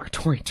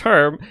derogatory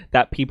term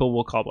that people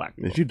will call black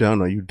people. If you don't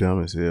know, you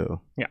dumb as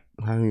hell. Yeah.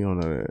 How do you don't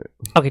know that?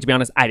 Okay, to be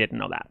honest, I didn't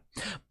know that.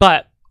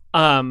 But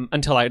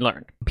until I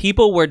learned.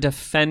 People were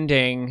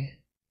defending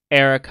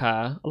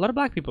Erica, a lot of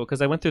black people,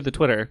 because I went through the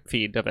Twitter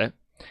feed of it,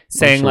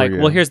 saying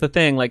well, here's the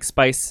thing, like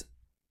Spice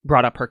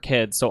brought up her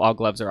kids, so all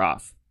gloves are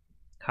off.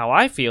 How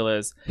I feel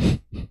is,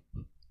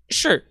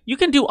 sure, you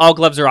can do all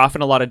gloves are off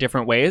in a lot of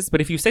different ways,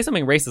 but if you say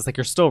something racist, like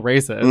you're still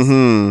racist.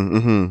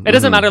 It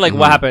doesn't matter like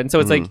what happened. So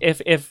it's like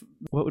if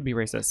what would be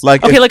racist?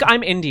 Like like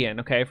I'm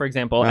Indian, okay, for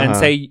example, and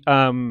say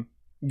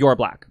you're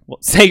black. Well,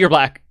 say you're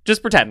black.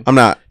 Just pretend. I'm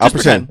not. I'll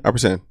pretend.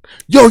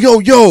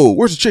 Yo,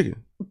 where's the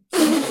chicken?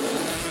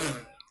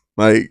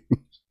 Like,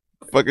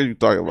 fuck are you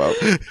talking about?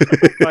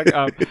 Fuck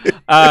up.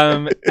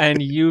 And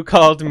you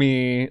called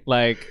me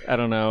like, I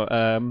don't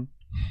know,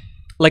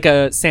 like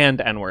a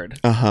sand N-word.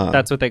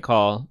 That's what they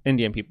call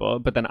Indian people.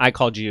 But then I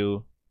called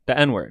you the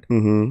N-word.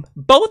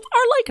 Both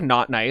are like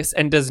not nice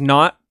and does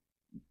not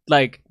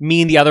like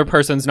mean the other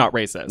person's not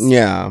racist.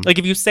 Yeah. Like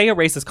if you say a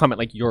racist comment,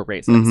 like you're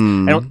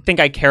racist. I don't think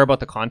I care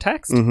about the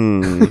context. I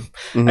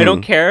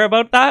don't care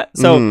about that.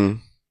 So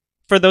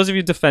for those of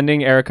you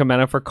defending Erica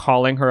Mena for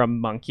calling her a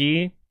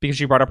monkey because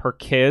she brought up her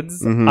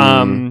kids,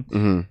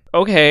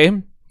 okay.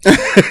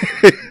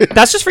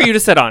 That's just for you to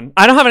sit on.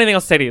 I don't have anything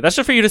else to say to you. That's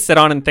just for you to sit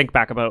on and think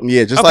back about.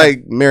 Yeah, just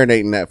like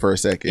marinating that for a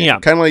second. Yeah,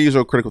 kind of like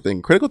usual critical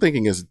thinking. Critical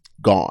thinking is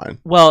gone.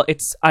 Well,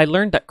 I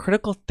learned that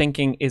critical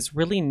thinking is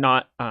really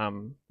not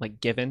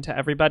like given to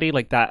everybody,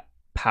 like that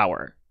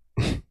power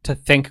to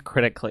think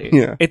critically.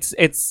 Yeah,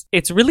 it's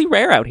really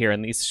rare out here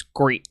in these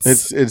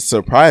streets. It's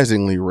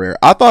surprisingly rare.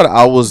 I thought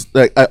I was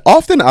like,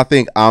 often I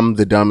think I'm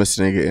the dumbest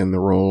nigga in the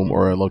room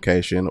or a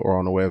location or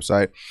on a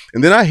website,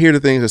 and then I hear the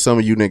things that some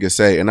of you niggas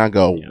say, and I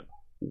go,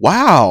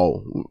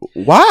 wow.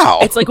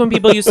 It's like when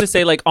people used to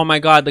say like, oh my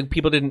God, like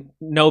people didn't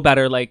know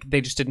better. Like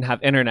they just didn't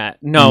have internet.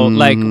 No,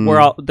 like we're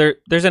all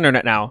there's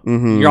internet now.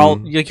 You're all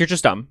like, you're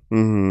just dumb.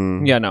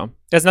 Yeah, no,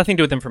 it has nothing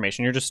to do with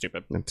information. You're just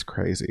stupid. That's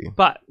crazy.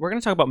 But we're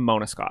going to talk about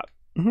Mona Scott.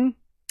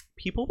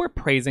 People were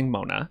praising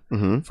Mona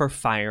for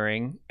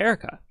firing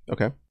Erica.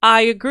 Okay.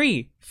 I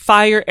agree.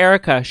 Fire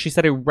Erica. She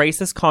said a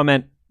racist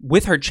comment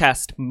with her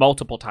chest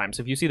multiple times.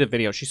 If you see the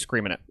video, she's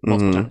screaming it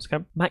multiple times.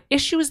 Okay. My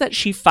issue is that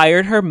she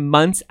fired her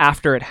months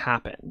after it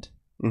happened.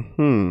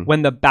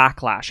 When the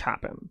backlash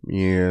happened.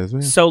 Yes.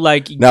 Man. So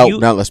like now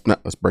let's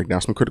break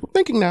down some critical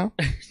thinking now.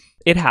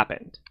 It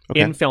happened.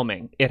 In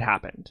filming. It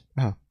happened.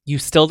 You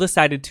still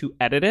decided to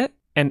edit it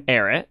and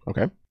air it.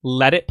 Okay.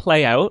 Let it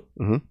play out.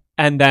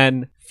 And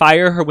then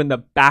fire her when the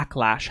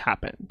backlash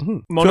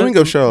happened.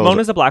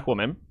 Mona's a black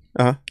woman.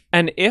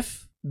 And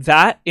if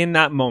that in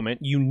that moment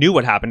you knew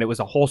what happened, it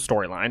was a whole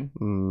storyline,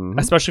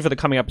 especially for the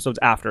coming episodes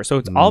after. So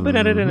it's all been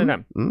edited and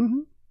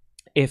done.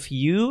 If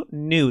you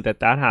knew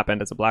that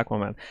happened as a black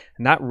woman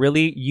and that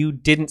really you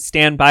didn't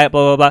stand by it,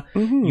 blah, blah,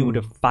 blah, you would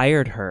have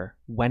fired her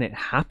when it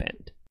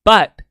happened.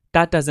 But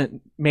that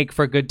doesn't make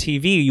for good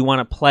TV. You want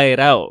to play it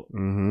out,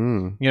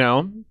 you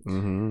know?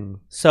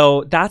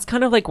 So that's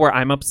kind of like where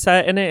I'm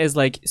upset in it is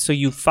like, so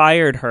you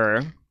fired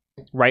her,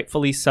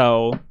 rightfully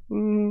so,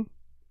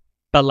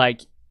 but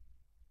like,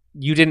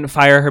 you didn't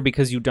fire her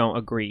because you don't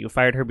agree. You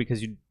fired her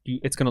because you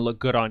it's going to look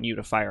good on you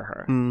to fire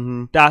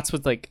her. That's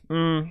what's like,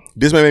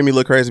 This may make me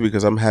look crazy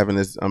because I'm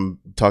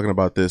talking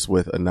about this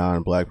with a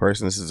non-black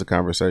person. This is a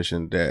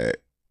conversation that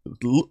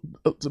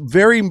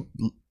very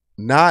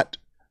not,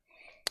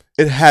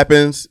 it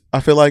happens,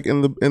 I feel like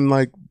in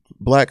like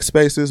black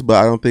spaces, but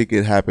I don't think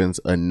it happens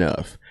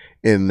enough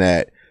in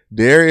that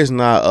there is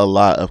not a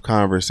lot of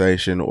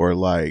conversation or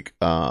like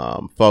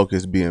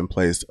focus being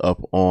placed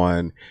up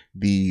on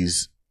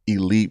these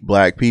elite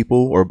black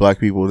people or black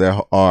people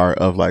that are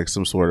of like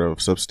some sort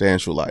of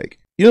substantial, like,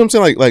 you know what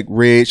I'm saying, like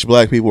rich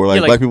black people or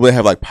like black people that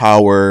have like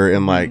power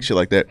and like shit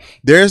like that.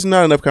 There's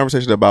not enough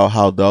conversation about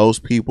how those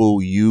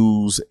people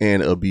use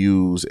and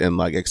abuse and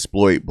like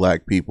exploit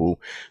black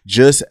people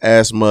just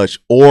as much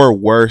or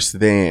worse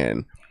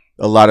than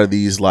a lot of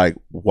these like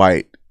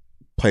white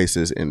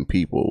places and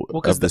people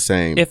of the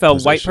same if a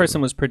position. White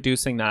person was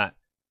producing that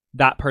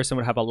person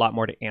would have a lot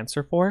more to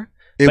answer for.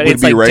 It but would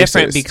it's be like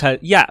racist.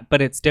 different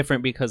but it's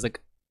different because like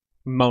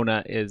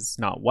Mona is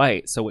not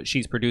white, so what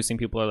she's producing,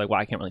 people are like, well,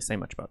 I can't really say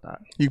much about that.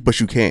 But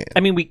you can't. I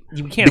mean,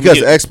 you can't,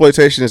 because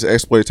exploitation is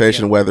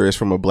exploitation, whether it's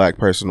from a black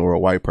person or a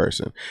white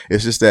person.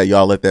 It's just that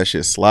y'all let that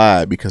shit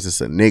slide because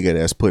it's a nigga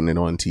that's putting it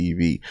on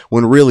TV,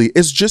 when really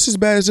it's just as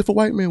bad as if a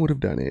white man would have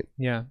done it.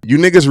 Yeah, you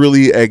niggas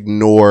really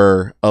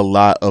ignore a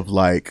lot of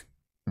like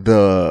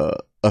the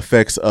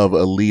effects of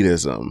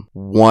elitism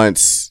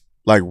once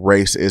like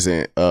race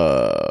isn't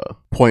a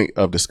point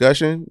of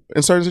discussion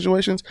in certain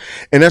situations,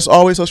 and that's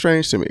always so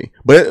strange to me.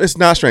 But it's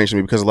not strange to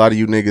me because a lot of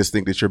you niggas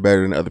think that you're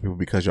better than other people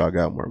because y'all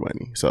got more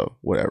money. So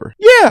whatever.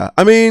 Yeah,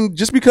 I mean,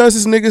 just because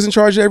this nigga's in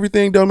charge of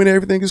everything don't mean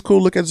everything is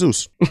cool. Look at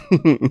Zeus.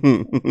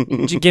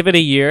 Did you give it a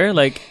year?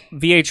 Like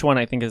VH1,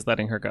 I think, is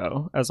letting her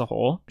go as a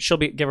whole.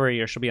 Give her a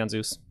year. She'll be on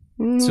Zeus.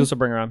 Zeus will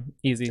bring her on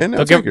easy. And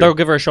they'll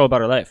give her a show about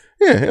her life.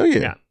 Yeah, hell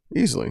yeah.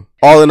 Easily.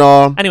 All in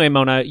all. Anyway,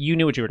 Mona, you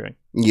knew what you were doing.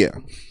 Yeah.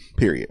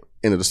 Period.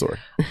 End of the story.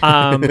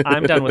 I'm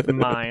done with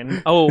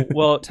mine. Oh,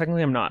 well,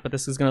 technically I'm not, but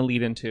this is going to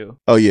lead into...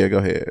 Oh, yeah, go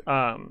ahead.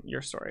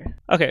 Your story.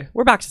 Okay,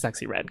 we're back to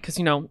Sexyy Red, because,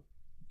 you know,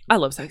 I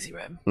love Sexyy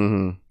Red.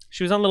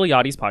 She was on Lil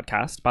Yachty's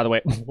podcast, by the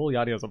way. Lil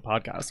Yachty has a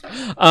podcast.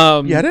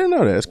 Yeah, I didn't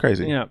know that. It's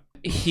crazy. Yeah.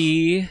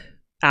 He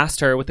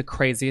asked her what the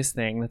craziest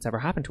thing that's ever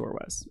happened to her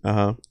was.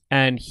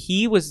 And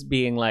he was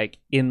being, like,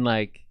 in,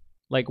 like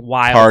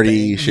wild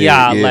party shit.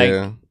 Yeah,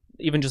 like,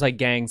 even just, like,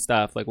 gang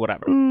stuff, like,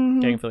 whatever.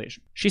 Gang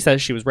affiliation. She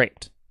says she was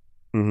raped.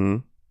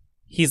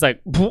 He's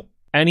like,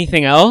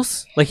 anything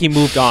else? Like, he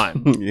moved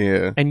on.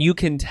 Yeah. And you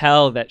can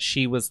tell that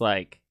she was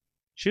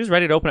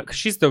ready to open up because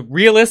she's the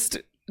realest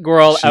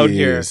girl out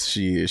here.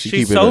 She is. She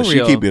keep it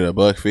a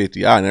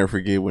 $150. I'll never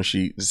forget when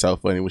it's so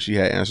funny when she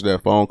had answered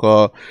that phone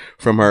call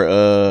from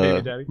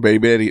her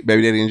baby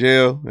daddy in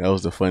jail. That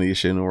was the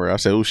funniest shit in the world. I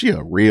said, oh, she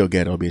a real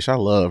ghetto bitch. I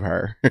love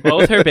her.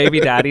 Both her baby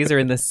daddies are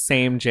in the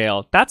same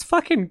jail. That's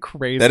fucking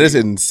crazy. That is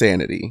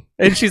insanity.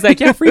 And she's like,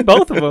 yeah, free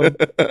both of them.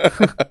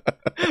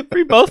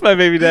 Free both my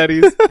baby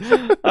daddies.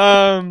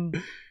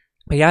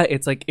 But yeah,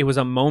 it's like, it was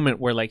a moment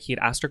where like he had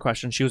asked her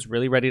questions. She was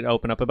really ready to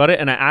open up about it.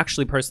 And I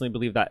actually personally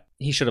believe that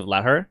he should have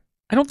let her.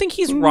 I don't think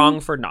he's wrong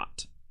for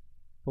not.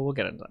 But we'll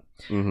get into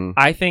that.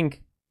 I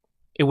think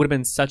it would have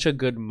been such a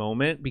good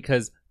moment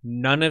because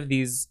none of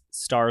these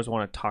stars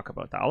want to talk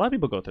about that. A lot of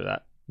people go through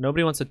that.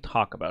 Nobody wants to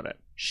talk about it.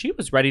 She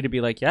was ready to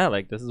be like, yeah,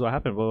 like this is what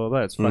happened, blah, blah,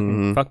 blah. It's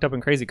fucking fucked up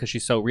and crazy because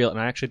she's so real. And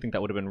I actually think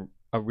that would have been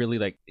a really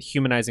like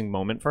humanizing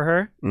moment for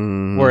her.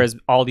 Whereas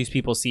all these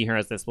people see her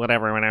as this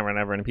whatever,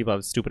 and people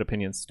have stupid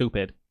opinions.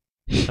 Sorry,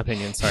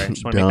 I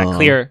just want to make that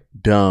clear.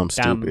 Dumb,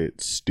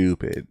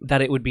 stupid.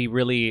 That it would be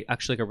really,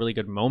 actually like a really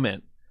good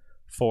moment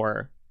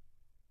for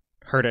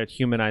her to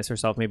humanize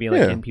herself, maybe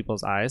like in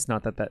people's eyes.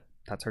 Not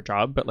that's her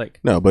job, but like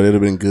no, but it'd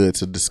have been good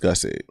to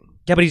discuss it.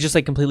 Yeah, but he just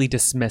like completely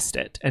dismissed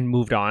it and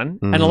moved on.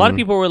 And a lot of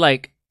people were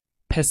like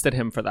pissed at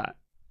him for that.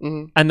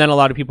 And then a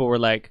lot of people were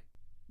like,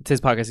 it's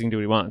his podcast, he can do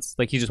what he wants.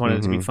 Like he just wanted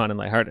it to be fun and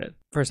lighthearted.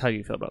 First, how do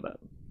you feel about that?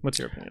 What's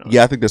your opinion on it?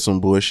 Yeah, I think that's some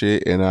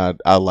bullshit, and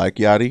I like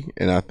Yachty,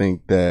 and I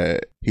think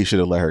that he should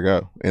have let her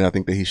go, and I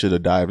think that he should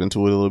have dived into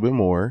it a little bit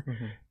more.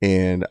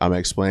 And I'm gonna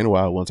explain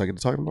why once I get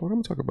to talking about what I'm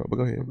gonna talk about. But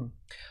go ahead.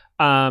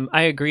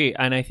 I agree,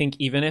 and I think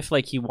even if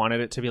like he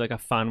wanted it to be like a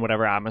fun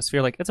whatever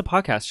atmosphere, like it's a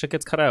podcast, shit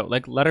gets cut out.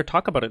 Like let her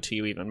talk about it to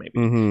you, even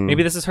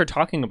maybe this is her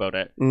talking about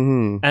it,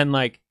 and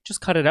like just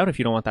cut it out if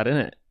you don't want that in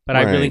it. But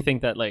I really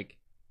think that like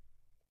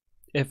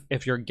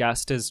if your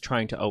guest is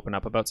trying to open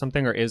up about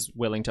something or is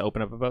willing to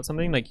open up about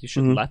something, like you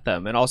should let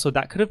them. And also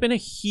that could have been a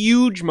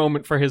huge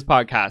moment for his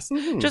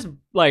podcast. Just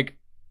like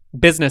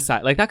business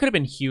side, like that could have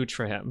been huge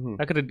for him.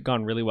 That could have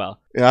gone really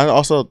well.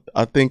 Yeah,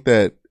 I think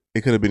that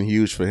it could have been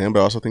huge for him, but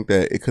I also think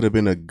that it could have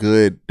been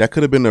that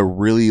could have been a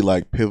really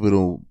like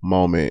pivotal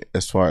moment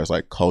as far as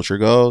like culture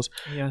goes.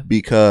 Yeah.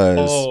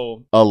 Because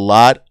a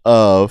lot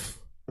of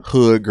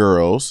hood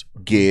girls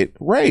get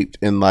raped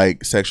and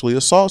like sexually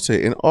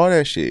assaulted and all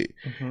that shit.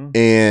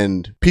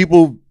 And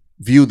people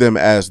view them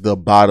as the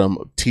bottom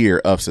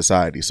tier of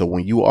society. So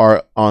when you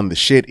are on the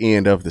shit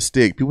end of the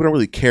stick, people don't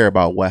really care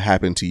about what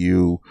happened to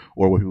you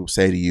or what people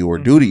say to you or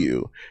do to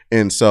you.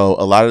 And so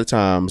a lot of the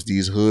times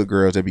these hood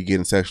girls that be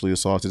getting sexually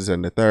assaulted, this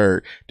and the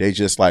third, they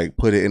just like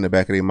put it in the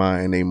back of their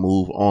mind and they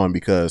move on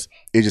because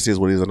it just is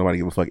what it is. Nobody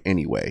give a fuck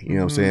anyway. You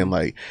know what I'm saying?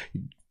 Like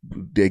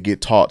they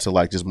get taught to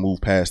like just move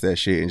past that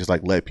shit and just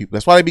like let people.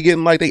 That's why they be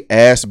getting like they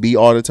ass beat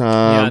all the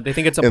time. Yeah, they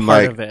think it's a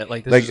part of it.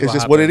 Like it's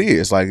just what it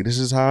is. Like this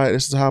is how I'm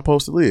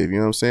supposed to live. You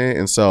know what I'm saying?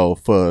 And so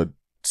for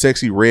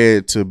Sexyy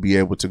Red to be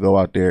able to go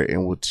out there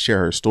and would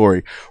share her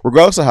story,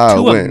 regardless of how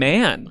it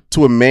went,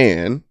 to a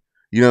man.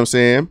 You know what I'm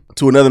saying?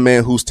 To another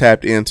man who's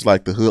tapped into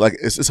like the hood, like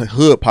it's a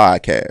hood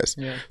podcast.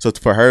 Yeah. So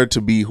for her to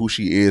be who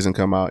she is and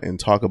come out and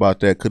talk about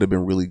that could have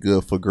been really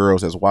good for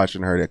girls that's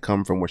watching her that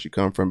come from where she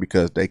come from,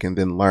 because they can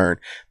then learn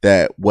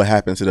that what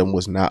happened to them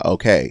was not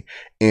okay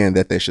and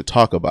that they should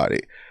talk about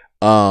it.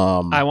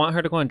 I want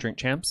her to go on Drink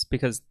Champs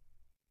because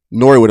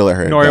Nori would have let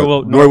her.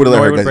 Nori would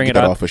have let her get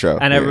that off for sure.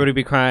 And everybody would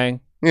be crying.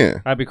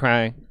 Yeah. I'd be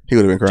crying. He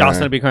would have been crying.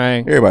 Jocelyn would be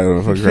crying. Everybody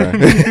would have fucking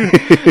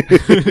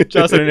crying.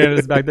 Jocelyn and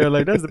Anna's back there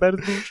like, that's the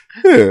baddest bitch.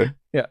 Yeah.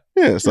 Yeah.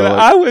 Yeah. So like,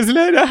 I was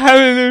later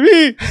having to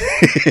me.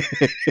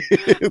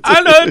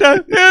 I know what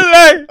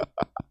that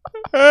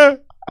feels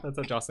like. That's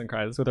how Jocelyn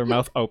cries, with her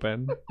mouth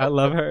open. I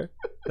love her.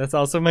 That's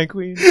also my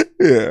queen.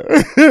 Yeah.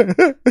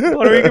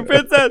 Puerto Rican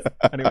princess.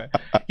 Anyway.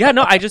 Yeah,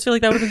 no, I just feel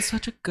like that would have been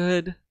such a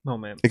good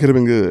moment. It could have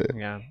been good.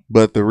 Yeah.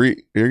 But are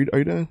you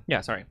done? Yeah,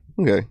 sorry.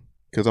 Okay.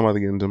 Because I'm about to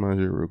get into my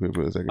shit real quick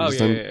for a second.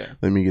 Yeah.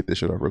 Let me get this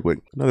shit off real quick.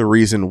 Another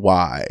reason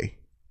why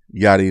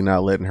Yachty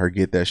not letting her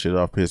get that shit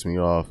off pissed me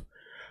off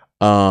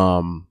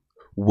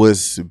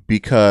was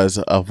because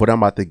of what I'm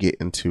about to get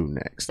into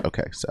next.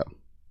 Okay, so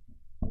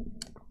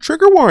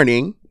trigger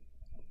warning.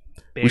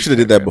 We should have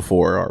did that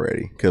before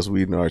already because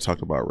we already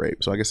talked about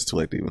rape. So I guess it's too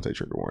late to even say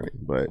trigger warning.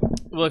 But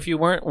well, if you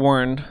weren't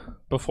warned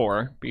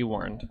before, be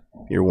warned.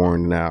 You're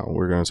warned now.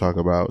 We're going to talk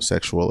about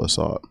sexual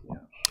assault. Yeah.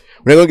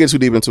 We're not going to get too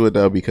deep into it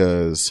though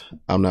because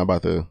I'm not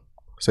about to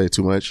say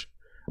too much.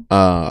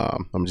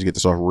 I'm just get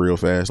this off real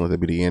fast and let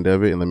that be the end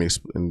of it, and this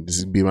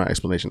is be my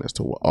explanation as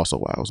to also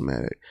why I was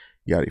mad at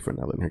Yachty for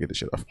not letting her get this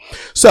shit off.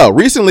 So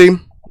recently,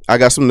 I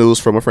got some news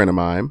from a friend of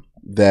mine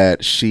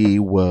that she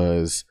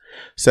was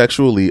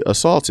sexually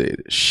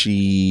assaulted.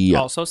 She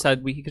also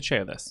said we could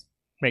share this.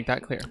 Make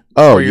that clear.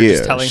 Oh yeah,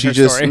 she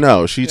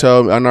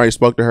told me. I already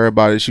spoke to her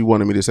about it. She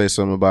wanted me to say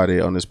something about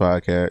it on this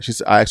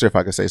podcast. I asked her if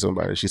I could say something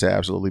about it. She said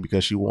absolutely,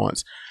 because she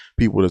wants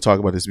people to talk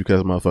about this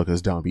because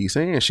motherfuckers don't be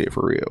saying shit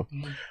for real.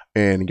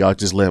 And y'all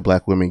just let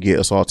black women get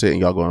assaulted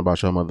and y'all going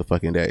about your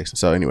motherfucking days.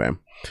 So anyway,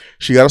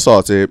 she got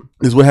assaulted.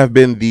 This would have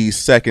been the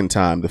second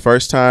time. The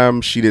first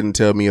time she didn't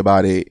tell me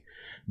about it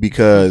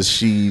because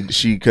she knew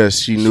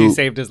she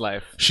saved his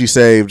life. She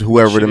saved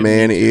whoever the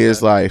man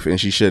is life, and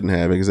she shouldn't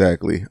have.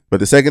 Exactly. But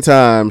the second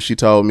time she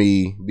told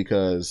me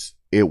because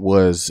it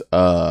was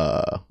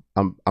I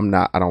don't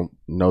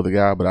know the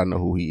guy, but I know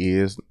who he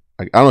is.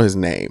 I don't know his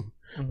name,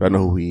 but I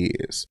know who he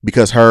is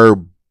because her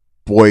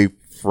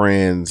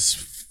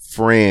boyfriend's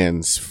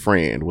friend's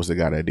friend was the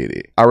guy that did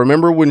it. I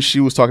remember when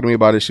she was talking to me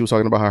about it, she was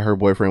talking about how her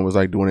boyfriend was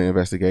like doing an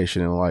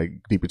investigation and like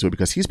deep into it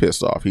because he's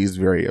pissed off. He's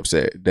very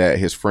upset that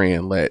his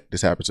friend let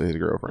this happen to his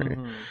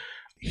girlfriend.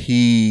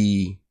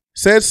 He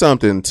said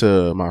something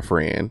to my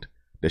friend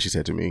that she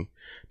said to me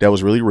that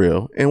was really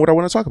real, and what I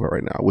want to talk about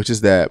right now, which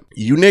is that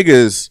you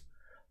niggas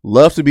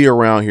love to be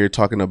around here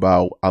talking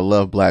about I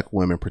love black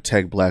women,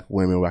 protect black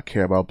women, I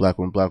care about black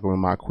women,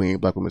 my queen,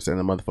 black women stand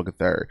the motherfucking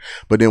third.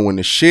 But then when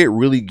the shit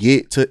really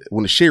hit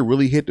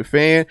the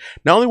fan,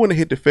 not only when it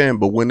hit the fan,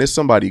 but when it's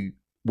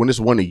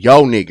one of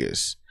y'all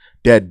niggas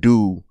that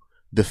do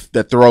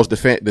that throws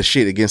the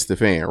shit against the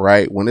fan,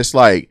 right? When it's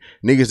like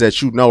niggas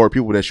that you know or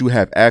people that you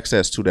have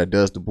access to that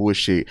does the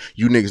bullshit,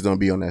 you niggas don't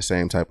be on that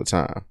same type of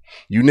time.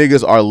 You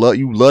niggas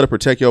you love to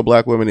protect your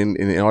black women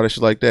and all that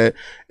shit like that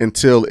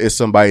until it's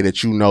somebody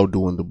that you know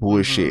doing the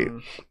bullshit.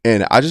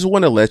 And I just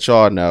want to let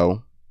y'all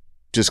know,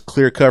 just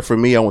clear cut for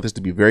me, I want this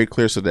to be very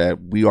clear so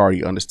that we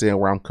already understand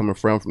where I'm coming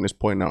from this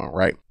point on,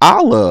 right?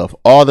 I love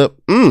all the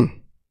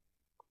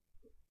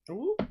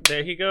Ooh,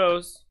 there he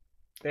goes.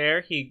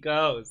 There he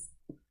goes.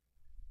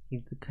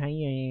 He's the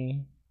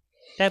crier.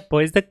 That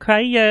boy's the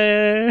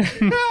crier.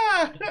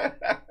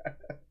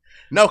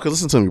 No, because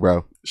listen to me,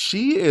 bro.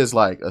 She is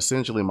like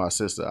essentially my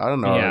sister. I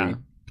don't know. I already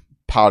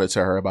pouted to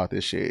her about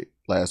this shit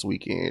last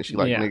weekend. She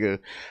like, nigga,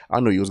 I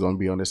knew you was going to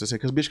be on this. I said,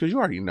 because you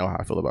already know how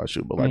I feel about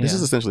you. But like, this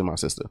is essentially my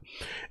sister.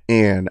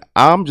 And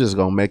I'm just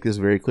going to make this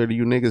very clear to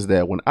you niggas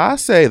that when I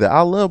say that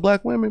I love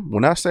black women,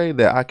 when I say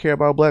that I care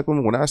about black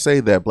women, when I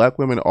say that black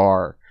women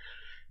are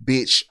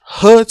bitch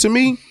hood to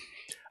me,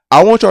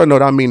 I want y'all to know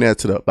that I mean that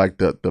to the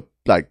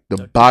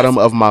bottom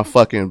of my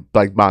fucking,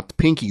 like, my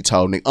pinky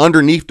toe, nigga.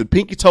 Underneath the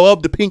pinky toe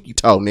of the pinky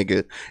toe,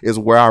 nigga, is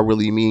where I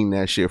really mean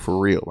that shit for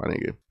real, my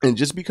nigga. And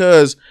just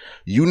because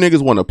you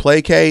niggas want to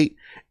placate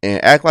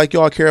and act like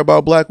y'all care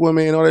about black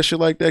women and all that shit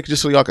like that,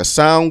 just so y'all can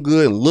sound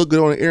good and look good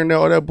on the internet,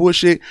 all that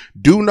bullshit,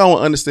 do know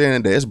and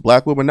understand that it's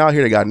black women out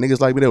here that got niggas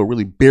like me that will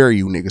really bury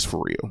you niggas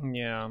for real.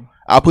 Yeah.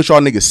 I put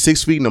y'all niggas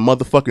 6 feet in the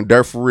motherfucking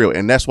dirt for real,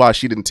 and that's why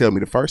she didn't tell me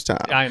the first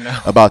time. I know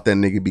about that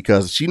nigga,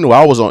 because she knew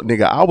I was on,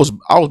 nigga. I was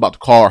about to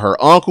call her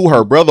uncle,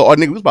 her brother, or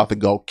nigga was about to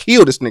go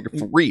kill this nigga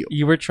for real.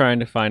 You were trying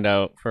to find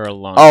out for a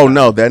long time.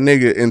 No, that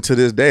nigga, and to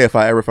this day, if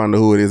I ever find out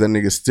who it is, that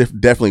nigga's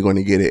definitely going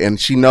to get it. And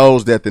she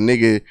knows that the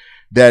nigga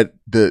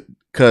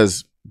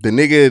because the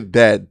nigga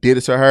that did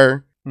it to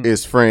her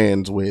is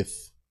friends with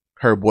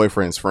her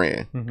boyfriend's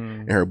friend.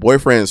 And her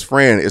boyfriend's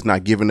friend is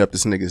not giving up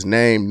this nigga's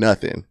name,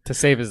 nothing. To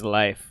save his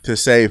life.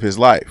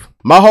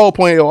 My whole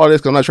point of all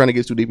this, because I'm not trying to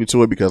get too deep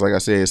into it, because like I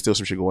said, it's still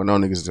some shit going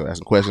on. Niggas still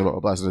asking questions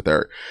about blah, blah, the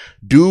third.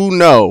 Do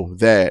know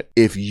that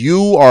if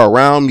you are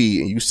around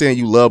me and you saying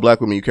you love black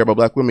women, you care about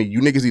black women,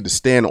 you niggas need to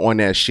stand on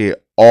that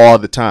shit all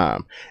the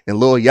time. And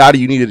Lil Yachty,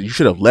 you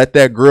should have let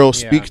that girl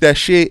speak that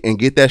shit and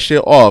get that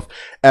shit off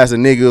as a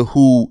nigga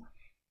who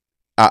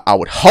I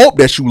would hope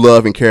that you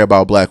love and care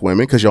about black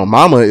women, because your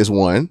mama is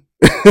one.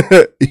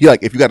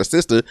 Like, if you got a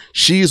sister,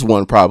 she's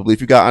one probably.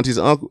 If you got aunties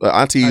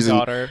and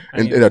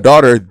a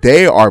daughter,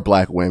 they are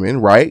black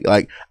women, right?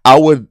 Like, I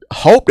would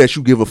hope that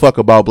you give a fuck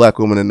about black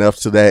women enough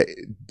so that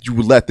you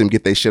would let them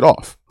get their shit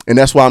off. And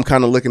that's why I'm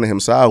kind of looking at him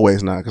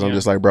sideways now, because I'm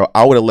just like, bro,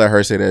 I would have let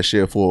her say that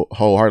shit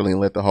wholeheartedly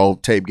and let the whole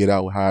tape get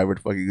out however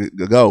the fuck it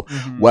could go,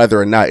 whether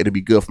or not it'd be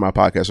good for my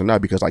podcast or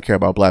not, because I care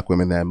about black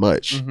women that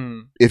much.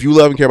 If you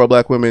love and care about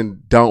black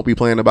women, don't be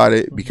playing about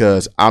it,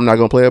 because I'm not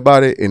going to play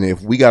about it. And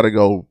if we got to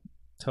go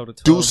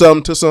do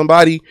something to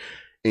somebody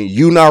and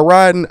you not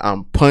riding,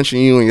 I'm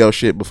punching you in your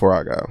shit before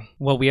I go.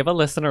 Well, we have a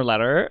listener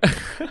letter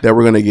that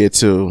we're going to get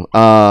to.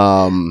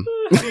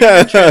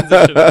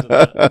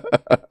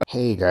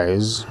 Hey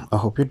guys, I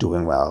hope you're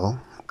doing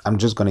well. I'm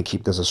just gonna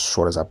keep this as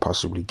short as I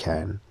possibly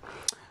can.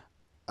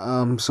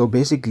 So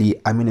basically,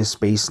 I'm in a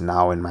space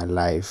now in my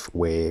life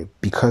where,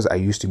 because I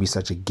used to be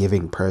such a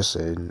giving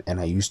person and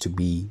I used to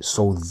be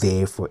so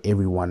there for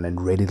everyone and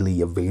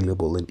readily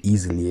available and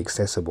easily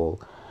accessible,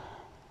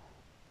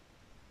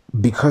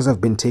 because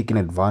I've been taken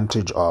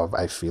advantage of,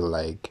 I feel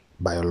like,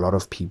 by a lot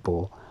of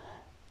people,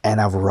 and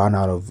I've run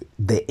out of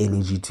the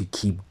energy to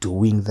keep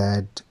doing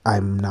that,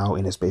 I'm now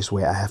in a space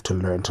where I have to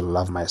learn to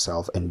love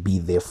myself and be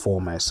there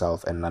for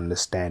myself and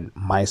understand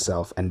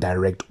myself and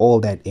direct all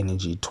that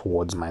energy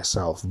towards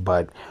myself.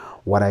 But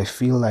what I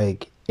feel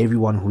like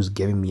everyone who's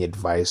giving me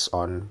advice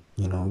on,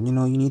 you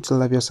need to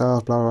love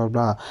yourself, blah, blah,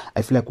 blah,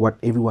 I feel like what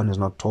everyone is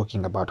not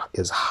talking about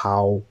is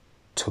how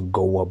to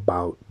go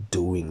about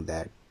doing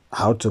that,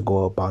 how to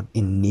go about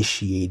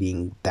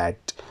initiating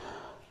that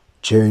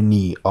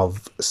journey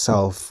of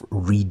self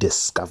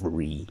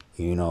rediscovery,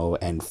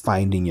 and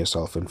finding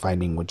yourself and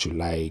finding what you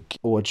like,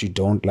 what you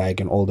don't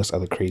like, and all this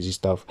other crazy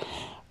stuff.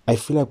 I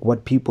feel like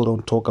what people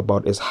don't talk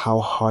about is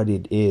how hard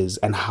it is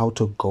and how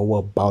to go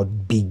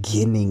about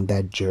beginning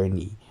that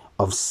journey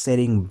of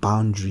setting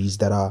boundaries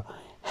that are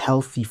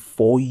healthy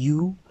for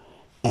you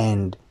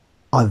and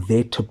are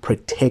there to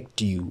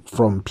protect you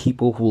from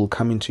people who will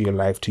come into your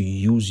life to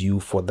use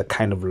you for the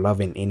kind of love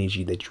and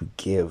energy that you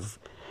give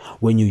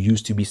when you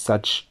used to be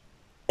such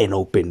I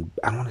don't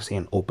want to say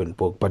an open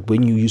book, but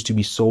when you used to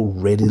be so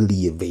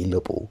readily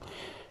available,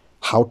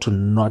 how to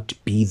not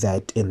be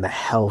that in the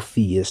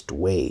healthiest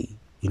way.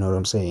 You know what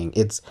I'm saying?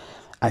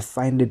 I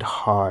find it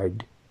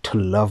hard to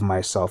love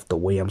myself the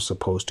way I'm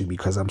supposed to,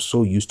 because I'm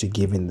so used to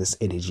giving this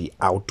energy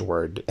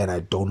outward, and I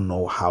don't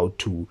know how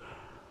to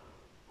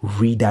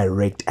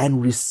redirect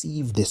and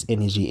receive this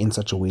energy in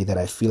such a way that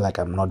I feel like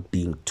I'm not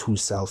being too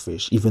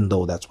selfish, even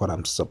though that's what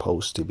I'm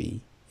supposed to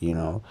be.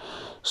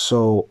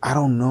 So I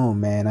don't know,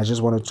 man. I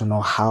just wanted to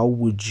know, how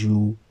would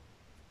you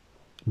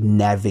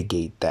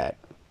navigate that,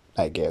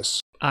 I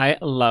guess? I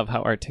love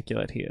how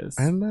articulate he is.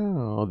 I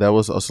know. That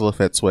was also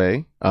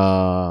Fetsway.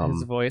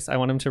 His voice. I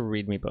want him to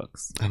read me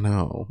books. I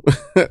know.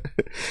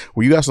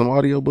 Well, you got some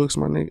audiobooks,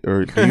 my nigga?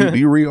 Or do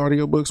you read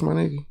audiobooks, my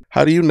nigga?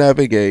 How do you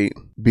navigate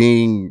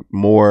being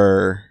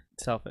more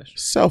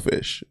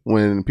selfish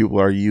when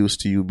people are used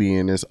to you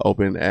being this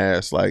open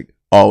ass, like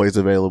always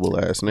available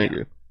ass nigga?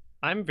 Yeah.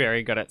 I'm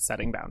very good at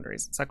setting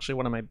boundaries. It's actually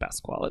one of my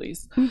best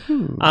qualities.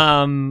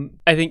 Mm-hmm.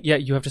 I think,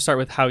 you have to start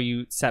with how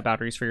you set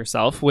boundaries for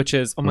yourself, which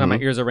is, oh my God, my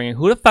ears are ringing.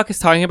 Who the fuck is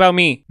talking about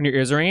me? When your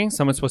ears are ringing,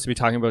 someone's supposed to be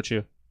talking about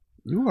you.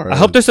 You are. I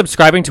hope they're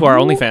subscribing to our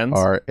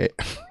OnlyFans.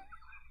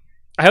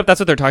 I hope that's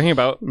what they're talking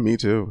about. Me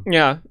too.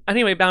 Yeah.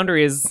 Anyway,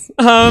 boundaries.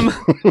 So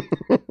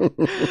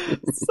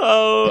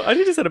I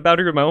need to set a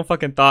boundary with my own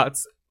fucking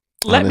thoughts.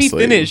 Let me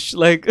finish.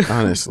 Like,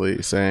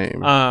 honestly,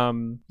 same.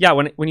 Yeah.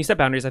 When you set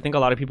boundaries, I think a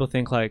lot of people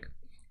think like,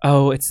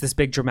 oh, it's this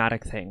big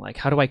dramatic thing. Like,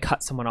 how do I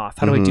cut someone off?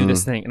 How do I do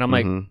this thing? And I'm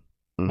like,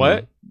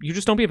 what? You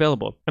just don't be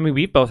available. I mean,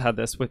 we've both had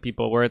this with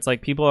people where it's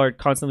like people are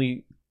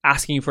constantly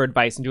asking you for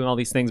advice and doing all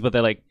these things, but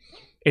they're like,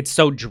 it's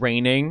so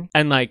draining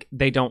and like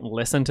they don't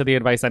listen to the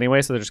advice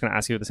anyway. So they're just going to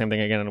ask you the same thing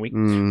again in a week.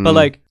 But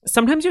like,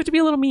 sometimes you have to be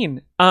a little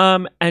mean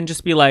and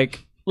just be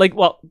like,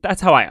 well,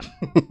 that's how I am.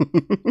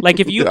 Like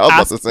if you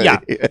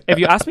if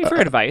you ask me for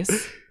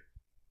advice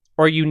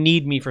or you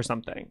need me for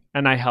something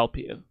and I help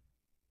you,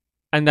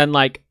 and then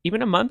like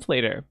even a month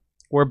later,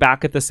 we're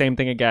back at the same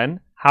thing again.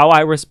 How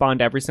I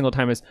respond every single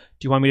time is, do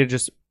you want me to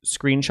just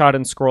screenshot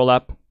and scroll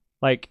up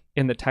like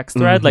in the text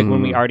thread, like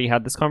when we already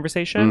had this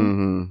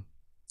conversation?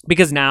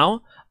 Because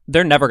now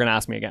they're never going to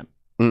ask me again.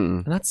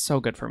 And that's so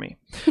good for me.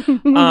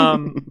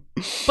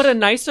 But a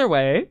nicer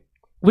way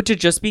would to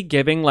just be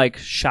giving like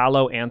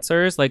shallow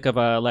answers, like of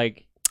a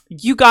like,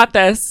 you got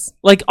this.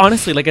 Like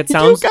honestly, like it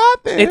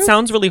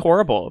sounds really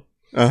horrible.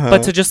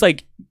 But to just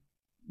like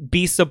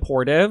be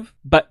supportive,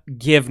 but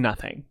give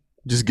nothing.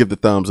 Just give the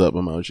thumbs up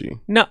emoji.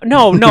 No.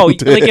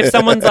 Like if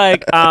someone's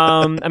like,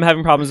 I'm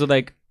having problems with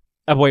like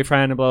a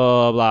boyfriend, blah,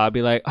 blah, blah, blah, I'd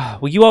be like, oh,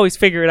 well, you always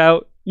figure it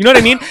out. You know what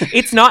I mean?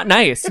 It's not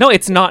nice. No,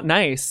 it's not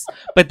nice.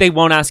 But they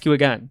won't ask you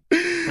again.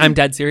 I'm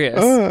dead serious.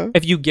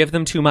 If you give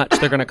them too much,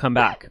 they're going to come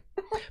back.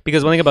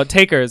 Because one thing about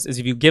takers is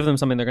if you give them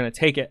something, they're going to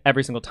take it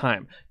every single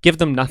time. Give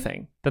them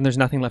nothing, then there's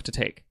nothing left to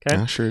take.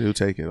 Okay? I sure do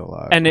take it a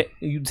lot. And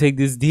you take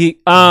this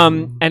deep.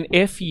 And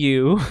if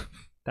you...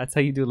 That's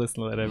how you do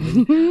listen to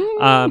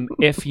that.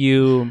 If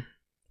you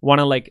want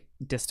to like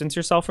distance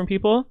yourself from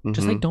people,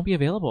 just like don't be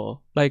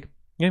available. Like,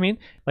 you know what I mean?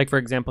 Like, for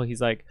example,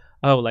 he's like,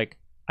 oh, like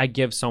I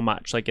give so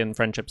much, like in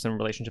friendships and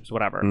relationships,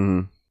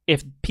 whatever.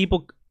 If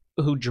people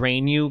who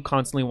drain you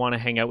constantly want to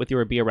hang out with you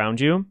or be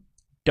around you,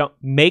 don't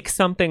make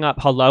something up.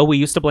 Hello, we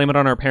used to blame it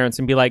on our parents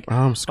and be like,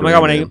 oh my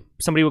God, when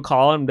somebody would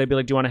call and they'd be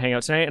like, do you want to hang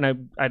out tonight?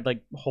 And I'd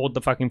like hold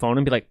the fucking phone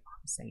and be like,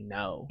 say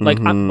no. Like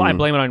I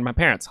blame it on my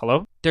parents.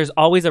 Hello, there's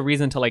always a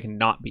reason to like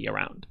not be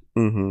around.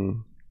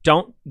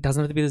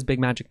 Doesn't have to be this big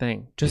magic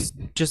thing.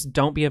 Just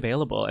don't be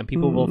available and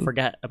people will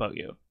forget about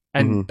you,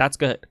 and that's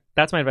good.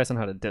 That's my advice on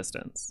how to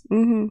distance. Do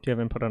you have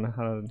input on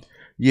how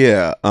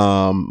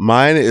to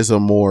mine is a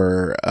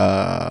more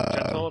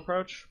gentle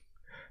approach?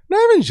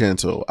 Not even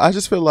gentle. I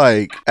just feel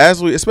like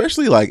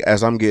especially like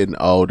as I'm getting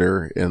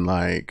older and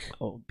like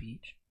old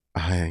beach.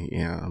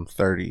 I'm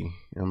 30.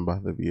 I'm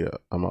about to be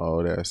I'm an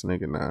old ass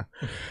nigga now.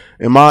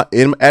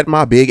 At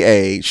my big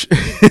age,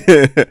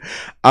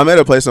 I'm at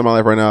a place in my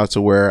life right now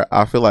to where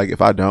I feel like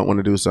if I don't want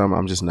to do something,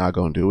 I'm just not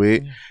gonna do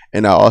it.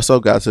 And I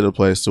also got to the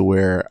place to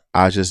where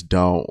I just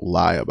don't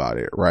lie about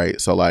it, right?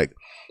 So like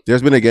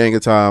there's been a gang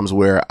of times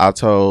where I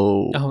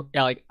told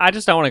like I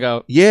just don't want to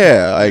go.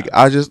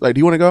 I just like, do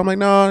you want to go? I'm like,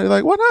 no. They're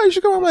like, why not? You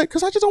should go. I'm like,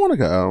 because I just don't want to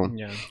go.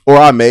 Yeah. Or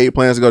I made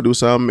plans to go do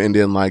something and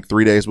then like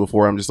 3 days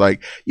before I'm just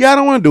like, I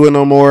don't want to do it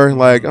no more.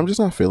 Like I'm just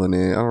not feeling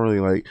it. I don't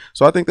really like.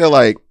 So I think that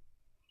like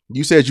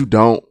you said you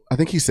don't. I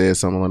think he said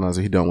something along the lines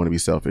that he don't want to be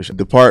selfish.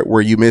 The part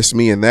where you miss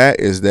me in that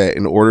is that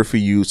in order for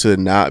you to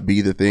not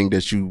be the thing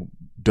that you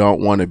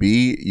don't want to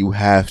be, you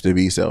have to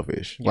be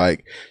selfish. Yeah.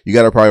 Like you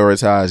got to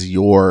prioritize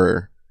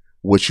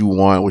what you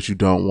want, what you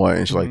don't want,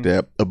 and shit like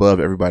that above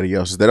everybody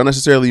else's. That don't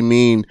necessarily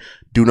mean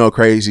do no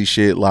crazy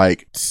shit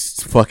like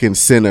fucking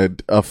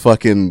send a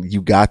fucking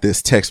you got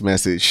this text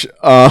message.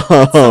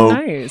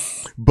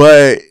 Nice.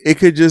 But it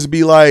could just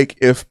be like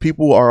if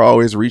people are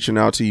always reaching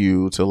out to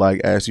you to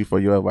like ask you for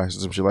your advice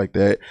or some shit like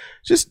that,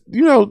 just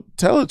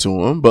tell it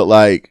to them, but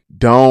like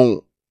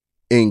don't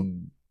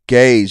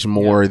engage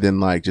more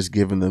than like just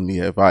giving them the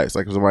advice.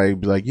 Like somebody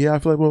be like, I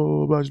feel like blah, blah,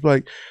 blah, blah. Just be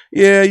like,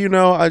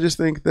 I just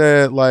think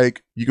that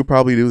like you could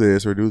probably do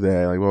this or do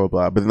that, like blah, blah,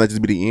 blah. But then that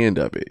just be the end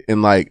of it.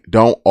 And like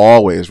don't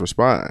always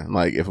respond.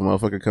 Like if a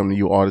motherfucker come to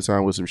you all the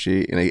time with some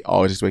shit and they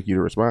always expect you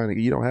to respond, like,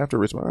 you don't have to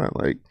respond.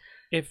 Like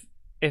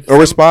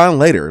respond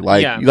later.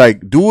 Like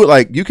like do it.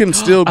 Like you can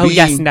still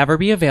be. Never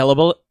be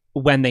available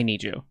when they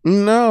need you.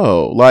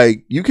 No,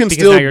 like you can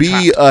still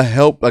be a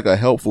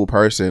helpful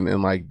person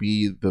and like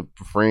be the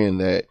friend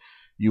that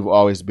you've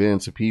always been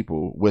to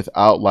people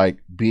without like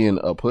being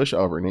a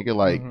pushover, nigga.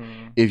 Like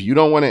if you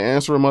don't want to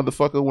answer a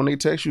motherfucker when they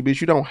text you,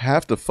 bitch, you don't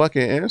have to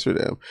fucking answer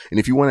them. And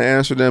if you want to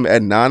answer them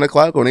at 9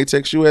 o'clock when they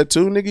text you at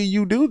 2, nigga,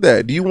 you do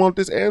that. Do you want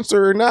this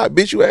answer or not?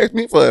 Bitch, you asked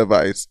me for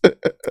advice.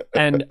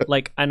 And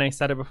I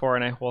said it before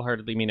and I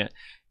wholeheartedly mean it.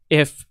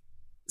 If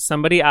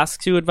somebody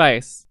asks you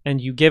advice and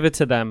you give it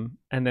to them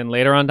and then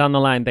later on down the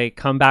line they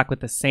come back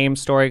with the same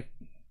story,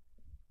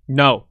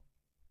 no.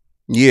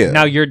 Yeah.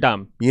 Now you're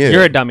dumb. Yeah.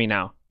 You're a dummy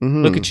now.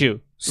 Look at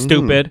you.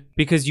 Stupid.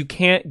 Because you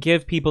can't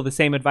give people the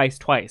same advice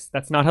twice.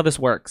 That's not how this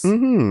works.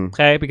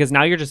 Okay? Because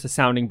now you're just a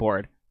sounding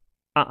board.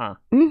 I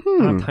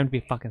don't have time to be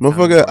a fucking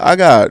motherfucker.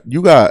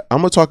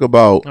 I'm gonna talk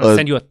about I'm gonna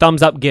send you a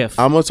thumbs up gif.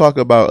 I'm gonna talk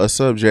about a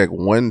subject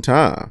one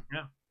time.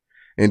 Yeah.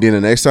 And then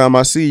the next time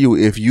I see you,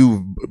 if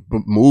you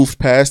moved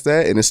past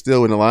that and it's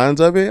still in the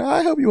lines of it,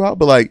 I help you out.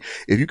 But like,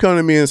 if you come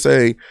to me and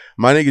say,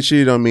 my nigga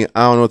cheated on me,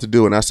 I don't know what to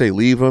do. And I say,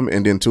 leave him.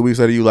 And then 2 weeks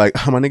later, you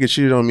like, oh, my nigga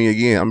cheated on me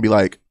again. I'm be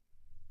like,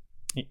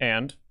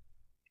 and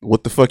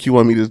what the fuck you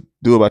want me to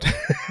do about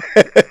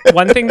that?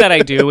 One thing that I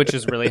do, which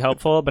is really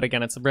helpful, but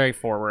again, it's very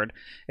forward,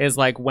 is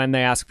like when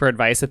they ask for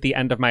advice, at the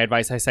end of my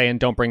advice, I say, and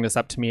don't bring this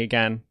up to me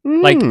again.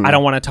 Like, I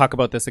don't want to talk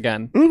about this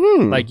again.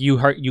 Like, you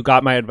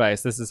got my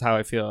advice. This is how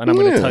I feel. And I'm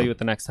going to tell you it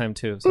the next time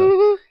too.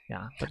 So,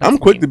 yeah. I'm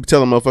quick to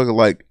tell a motherfucker,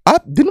 like,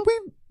 didn't we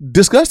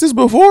discuss this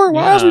before?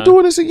 Why is we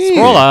doing this again?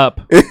 Scroll up.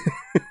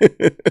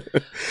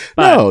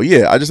 No,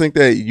 yeah. I just think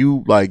that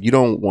you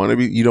don't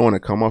want to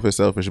come off as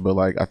selfish, but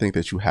like, I think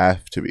that you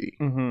have to be.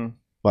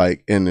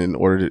 Like, and in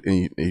order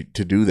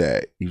to do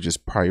that, you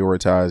just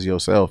prioritize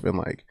yourself and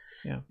like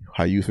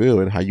how you feel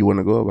and how you want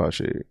to go about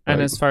shit. And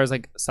like, as far as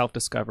like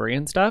self-discovery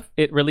and stuff,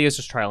 it really is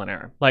just trial and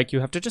error. Like, you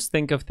have to just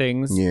think of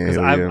things. Yeah, because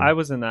I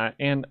was in that,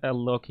 and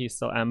low-key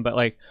still am, but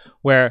like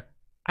where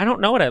I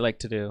don't know what I like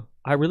to do.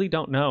 I really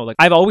don't know. Like,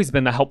 I've always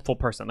been the helpful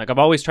person. Like, I've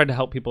always tried to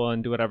help people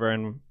and do whatever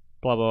and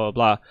blah, blah,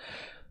 blah, blah.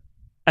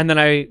 And then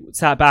I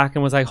sat back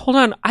and was like, hold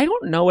on, I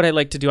don't know what I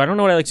like to do. I don't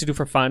know what I like to do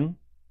for fun.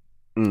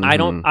 All I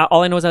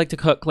know is I like to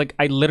cook. Like,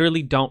 I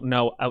literally don't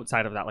know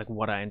outside of that, like,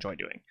 what I enjoy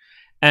doing.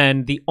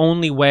 And the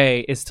only way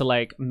is to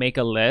like make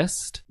a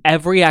list,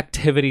 every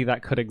activity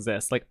that could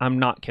exist. Like, I'm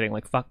not kidding.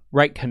 Like,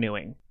 write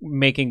canoeing,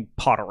 making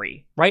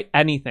pottery, write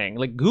anything.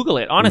 Like, Google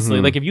it. Honestly,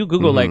 like if you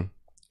Google like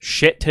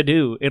shit to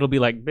do, it'll be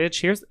like, bitch,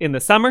 here's in the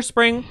summer,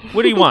 spring,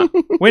 what do you want?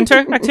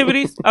 Winter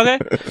activities? Okay.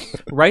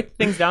 Write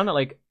things down that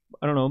like,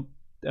 I don't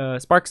know,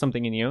 spark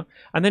something in you,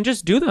 and then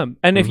just do them.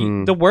 And if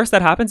the worst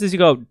that happens is you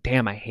go,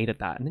 damn, I hated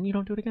that, and then you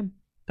don't do it again.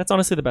 That's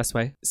honestly the best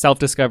way.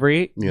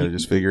 Self-discovery. Yeah,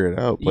 just figure it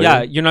out.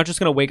 Yeah, you're not just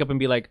gonna wake up and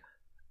be like,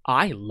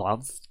 I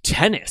love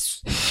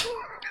tennis.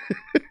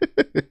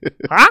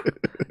 Huh?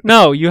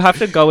 No, you have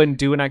to go and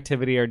do an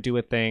activity or do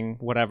a thing,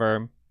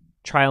 whatever.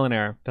 Trial and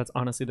error. That's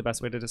honestly the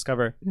best way to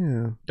discover.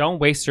 Yeah. Don't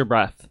waste your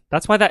breath.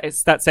 That's why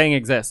that saying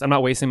exists. I'm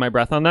not wasting my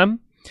breath on them.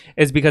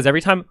 Is because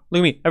every time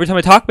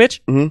I talk,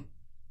 bitch.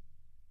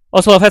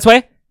 Also, if that's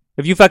way,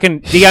 if you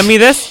fucking DM me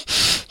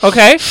this,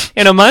 okay,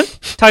 in a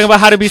month, talking about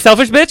how to be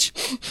selfish,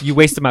 bitch, you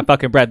wasted my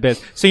fucking breath,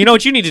 bitch. So you know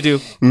what you need to do?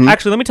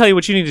 Actually, let me tell you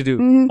what you need to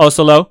do.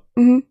 Also, low.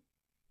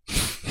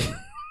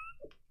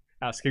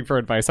 Asking for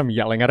advice, I'm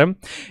yelling at him.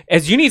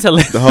 As you need to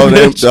listen.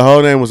 The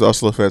whole name was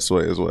Oslo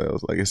Fetsway as well.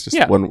 It's like, it's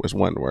just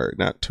one word,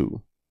 not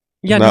two.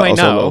 Yeah, no, I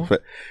know.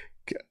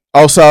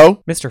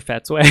 Also, Mr.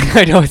 Fetsway.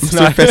 I know it's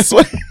Mr. not.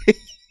 Fetsway.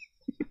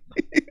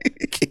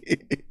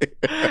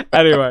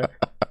 Anyway,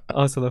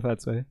 also the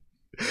Fetsway.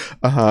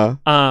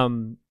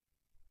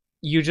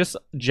 You just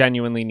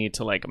genuinely need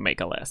to like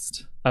make a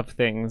list of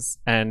things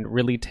and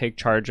really take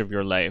charge of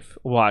your life.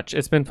 Watch,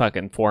 it's been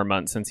fucking 4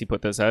 months since he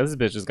put this out. This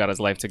bitch has got his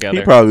life together.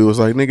 He probably was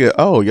like, nigga,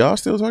 oh, y'all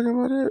still talking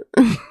about it?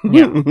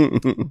 Yeah.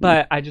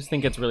 But I just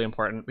think it's really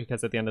important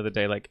because at the end of the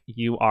day, like,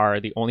 you are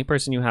the only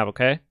person you have,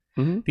 okay?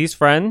 These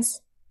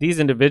friends, these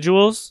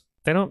individuals,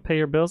 they don't pay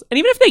your bills. And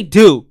even if they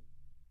do,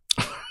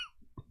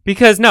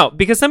 because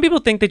some people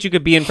think that you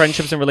could be in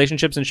friendships and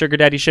relationships and sugar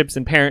daddy ships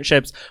and parent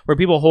ships where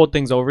people hold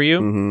things over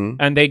you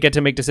and they get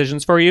to make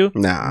decisions for you.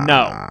 No,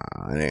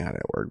 it ain't how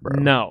that work,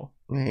 bro. No,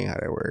 it ain't how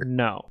that work.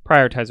 No,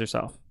 prioritize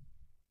yourself.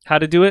 How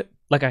to do it?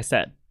 Like I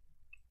said.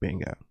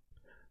 Bingo.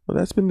 Well,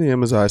 that's been the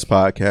Emma's Eyes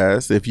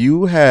podcast. If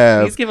you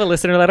have, please give a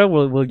listener letter.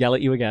 We'll yell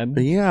at you again.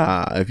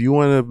 Yeah, if you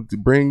want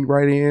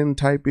to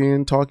type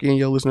in, talk in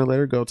your listener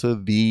letter, go to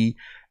the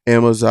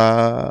Emma's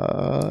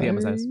Eyes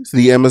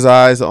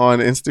on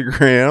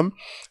Instagram.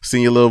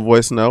 Send your little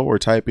voice note or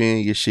type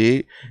in your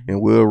shit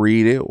and we'll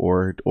read it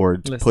or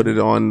put it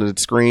on the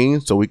screen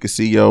so we can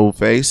see your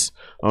face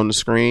on the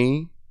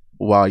screen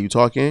while you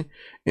talking,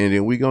 and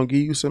then we gonna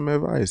give you some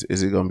advice.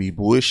 Is it gonna be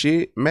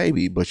bullshit?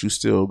 Maybe, but you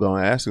still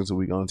gonna ask us, so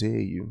we gonna tell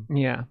you.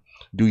 Yeah.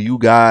 Do you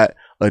got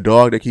a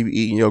dog that keep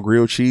eating your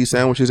grilled cheese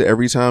sandwiches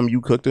every time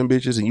you cook them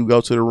bitches and you go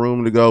to the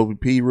room to go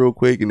pee real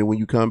quick, and then when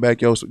you come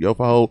back, your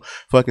whole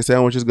fucking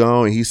sandwich is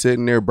gone and he's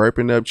sitting there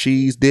burping up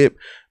cheese dip?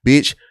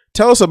 Bitch,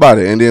 tell us about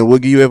it, and then we'll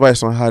give you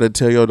advice on how to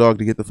tell your dog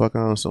to get the fuck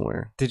on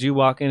somewhere. Did you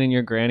walk in and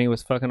your granny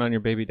was fucking on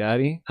your baby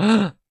daddy?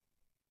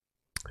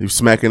 You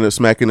smacking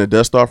the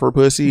dust off her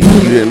pussy. You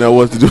didn't know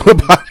what to do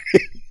about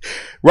it.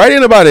 Write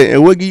in about it,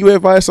 and we'll give you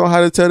advice on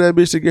how to tell that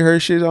bitch to get her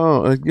shit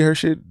on,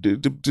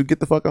 to get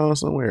the fuck on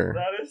somewhere.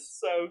 That is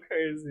so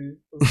crazy.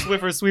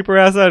 Sweep her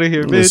ass out of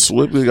here, bitch.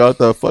 Swiftly got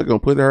the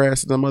fucking put her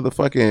ass in the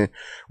motherfucking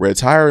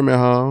retirement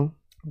home.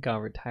 Go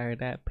retire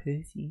that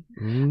pussy.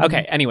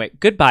 Okay. Anyway,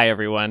 goodbye,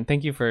 everyone.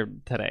 Thank you for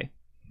today.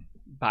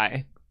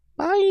 Bye.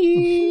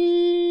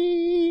 Bye.